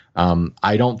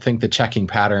 I don't think the checking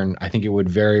pattern, I think it would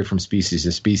vary from species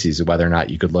to species, whether or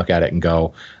not you could look at it and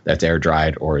go, that's air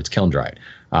dried or it's kiln dried.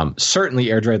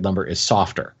 Certainly air dried lumber is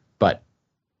softer, but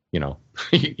you're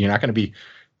not going to be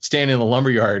standing in the lumber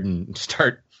yard and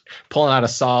start pulling out a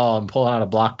saw and pulling out a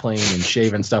block plane and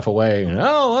shaving stuff away. And,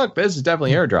 oh, look, this is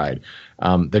definitely air dried.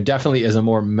 There definitely is a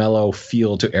more mellow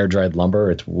feel to air dried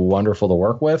lumber. It's wonderful to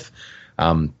work with.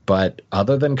 But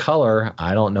other than color,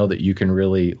 I don't know that you can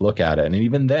really look at it. And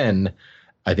even then,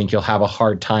 I think you'll have a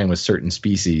hard time with certain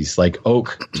species. Like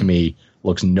oak, to me,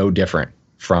 looks no different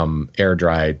from air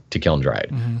dried to kiln dried.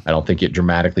 Mm-hmm. I don't think it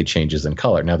dramatically changes in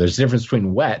color. Now, there's a difference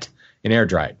between wet and air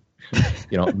dried.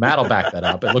 Matt will back that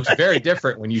up. It looks very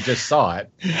different when you just saw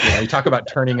it. You talk about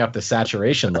turning up the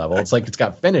saturation level. It's like it's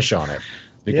got finish on it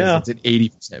because it's at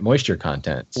 80% moisture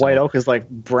content. So. White oak is like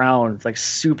brown. It's like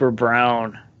super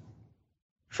brown.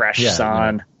 Fresh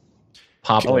sun.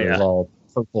 Poplar is all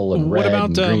purple and red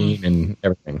and green and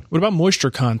everything. What about moisture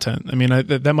content? I mean,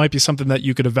 that might be something that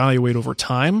you could evaluate over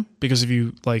time, because if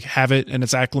you have it and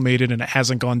it's acclimated and it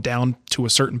hasn't gone down to a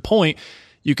certain point,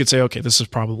 you could say, okay, this is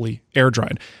probably air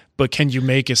dried. But can you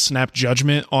make a snap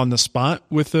judgment on the spot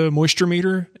with a moisture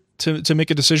meter to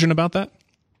make a decision about that?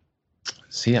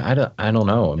 See, I don't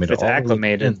know. I mean, if it's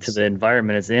acclimated to the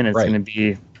environment it's in, it's going to be,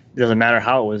 it doesn't matter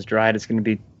how it was dried, it's going to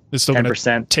be it's still going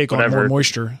to take on more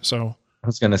moisture. So I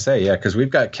was going to say, because we've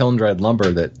got kiln dried lumber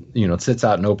that sits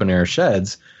out in open air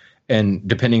sheds, and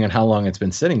depending on how long it's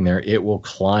been sitting there, it will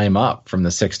climb up from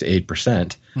the 6 to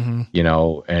 8%. Mm-hmm.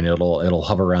 And it'll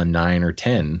hover around 9 or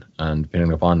 10,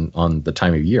 depending upon on the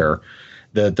time of year.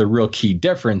 The real key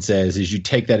difference is you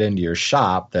take that into your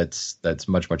shop that's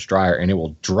much, much drier, and it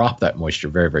will drop that moisture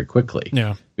very, very quickly.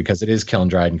 Yeah, because it is kiln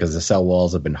dried and because the cell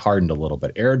walls have been hardened a little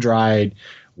bit. Air dried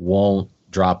won't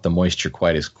drop the moisture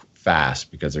quite as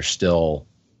fast because there's still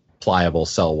pliable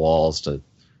cell walls to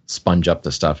sponge up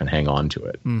the stuff and hang on to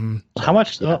it. Mm-hmm. How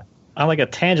much? Yeah. I'm like a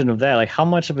tangent of that. Like, how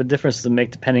much of a difference does it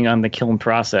make depending on the kiln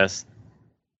process?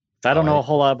 I don't know a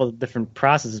whole lot about the different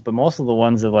processes, but most of the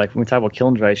ones that, like, when we talk about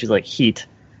kiln dry, she's like heat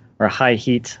or high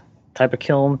heat type of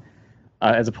kiln,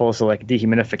 as opposed to like a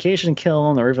dehumidification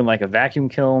kiln or even like a vacuum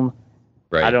kiln.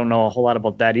 Right. I don't know a whole lot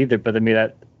about that either, but I mean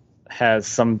that has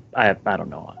some. I don't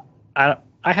know. I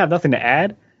have nothing to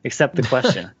add except the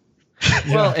question.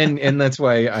 Well, and that's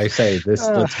why I say this.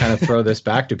 Let's kind of throw this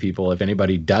back to people if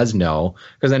anybody does know,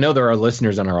 because I know there are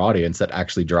listeners in our audience that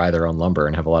actually dry their own lumber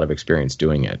and have a lot of experience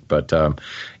doing it. But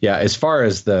as far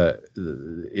as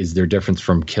is there difference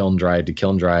from kiln dry to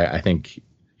kiln dry, I think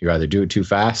you either do it too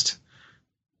fast.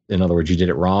 In other words, you did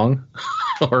it wrong,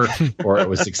 or it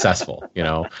was successful.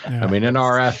 Yeah. I mean, an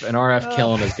RF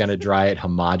kiln is going to dry it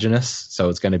homogeneous, so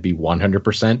it's going to be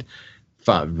 100%,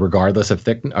 regardless of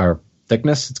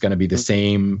thickness. It's going to be the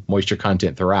same moisture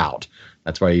content throughout.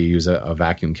 That's why you use a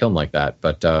vacuum kiln like that.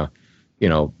 But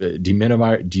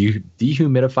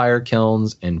dehumidifier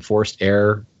kilns and forced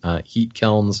air heat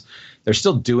kilns, they're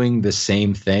still doing the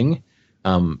same thing.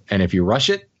 And if you rush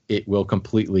it, it will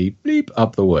completely bleep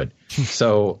up the wood.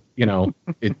 So,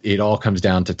 it all comes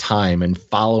down to time and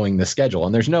following the schedule.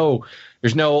 And there's no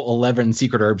 11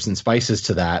 secret herbs and spices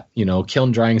to that.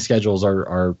 Kiln drying schedules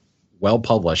are well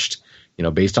published,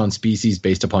 based on species,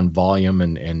 based upon volume.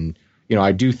 And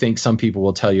I do think some people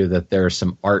will tell you that there's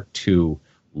some art to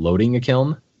loading a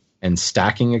kiln and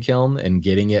stacking a kiln and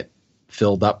getting it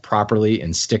filled up properly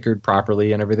and stickered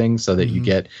properly and everything so that you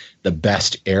get the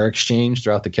best air exchange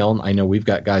throughout the kiln. I know we've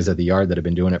got guys at the yard that have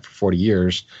been doing it for 40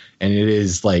 years, and it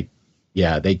is like,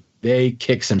 they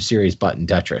kick some serious butt in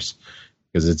Tetris,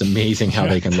 because it's amazing how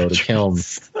they can load a kiln,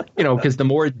 because the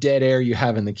more dead air you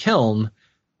have in the kiln,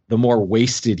 the more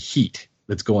wasted heat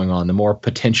that's going on, the more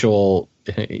potential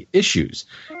issues.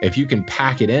 If you can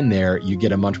pack it in there, you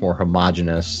get a much more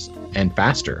homogeneous and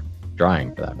faster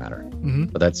drying, for that matter. Mm-hmm.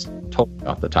 But that's totally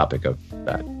off the topic of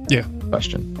that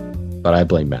question. But I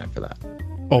blame Matt for that.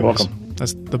 Always. welcome.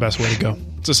 That's the best way to go.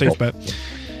 It's a safe bet.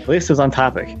 At least it was on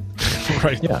topic.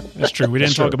 Right. Yeah. That's true. We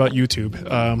didn't talk about YouTube.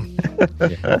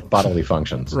 Bodily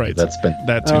functions. Right. That's been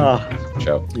that too.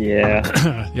 Show.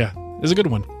 Yeah. Yeah. It's a good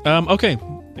one. Okay.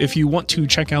 If you want to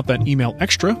check out that email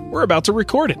extra, we're about to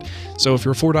record it. So if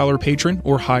you're a $4 patron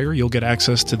or higher, you'll get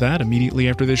access to that immediately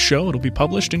after this show. It'll be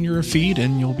published in your feed,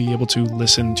 and you'll be able to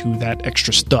listen to that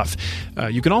extra stuff.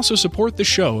 You can also support the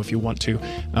show if you want to.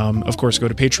 Of course, go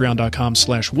to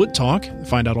patreon.com/woodtalk,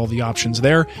 find out all the options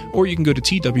there, or you can go to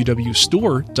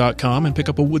twwstore.com and pick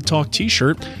up a Wood Talk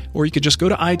t-shirt, or you could just go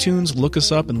to iTunes, look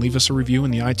us up, and leave us a review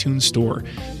in the iTunes store.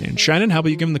 And Shannon, how about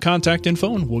you give them the contact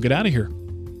info, and we'll get out of here.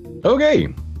 Okay.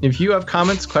 If you have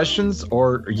comments, questions,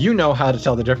 or you know how to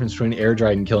tell the difference between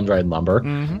air-dried and kiln-dried lumber,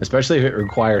 especially if it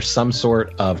requires some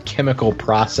sort of chemical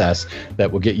process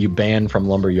that will get you banned from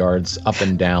lumber yards up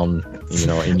and down,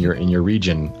 in your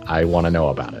region, I want to know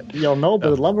about it. You'll know,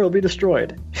 but the lumber will be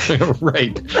destroyed.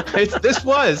 Right. It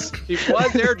was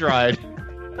air-dried.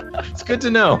 It's good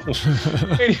to know.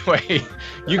 Anyway,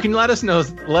 you can let us know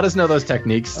those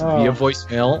techniques via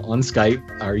voicemail on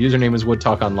Skype. Our username is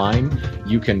WoodTalk Online.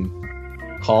 You can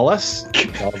call us.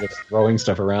 All this throwing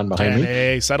stuff around behind me.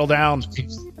 Hey, settle down.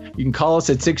 You can call us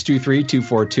at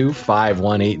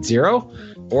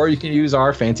 623-242-5180, or you can use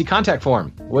our fancy contact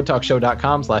form,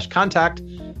 woodtalkshow.com/contact,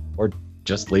 or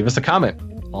just leave us a comment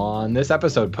on this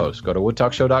episode post. Go to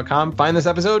woodtalkshow.com, find this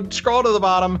episode, scroll to the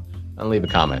bottom, and leave a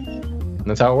comment. And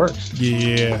that's how it works.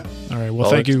 Yeah. All right. Well,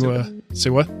 thank you.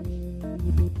 Say what?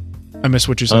 I missed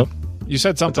what you said. You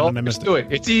said something and I missed it. Do it.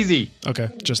 It's easy. Okay.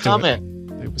 Just comment. Do it.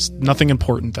 It was nothing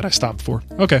important that I stopped for.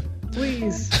 Okay.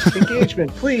 Please.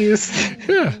 Engagement, please.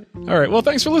 Yeah. All right. Well,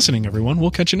 thanks for listening, everyone. We'll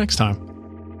catch you next time.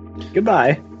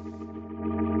 Goodbye.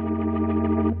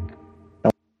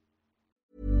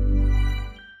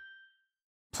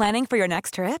 Planning for your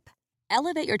next trip?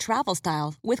 Elevate your travel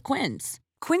style with Quince.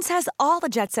 Quince has all the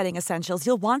jet-setting essentials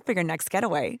you'll want for your next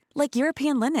getaway, like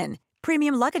European linen,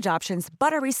 premium luggage options,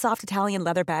 buttery soft Italian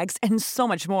leather bags, and so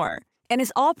much more. And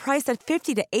is all priced at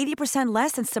 50 to 80%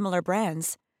 less than similar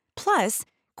brands. Plus,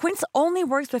 Quince only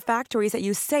works with factories that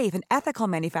use safe and ethical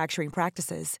manufacturing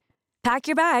practices. Pack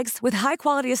your bags with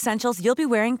high-quality essentials you'll be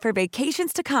wearing for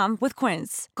vacations to come with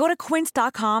Quince. Go to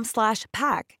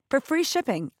quince.com/pack for free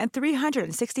shipping and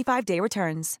 365-day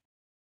returns.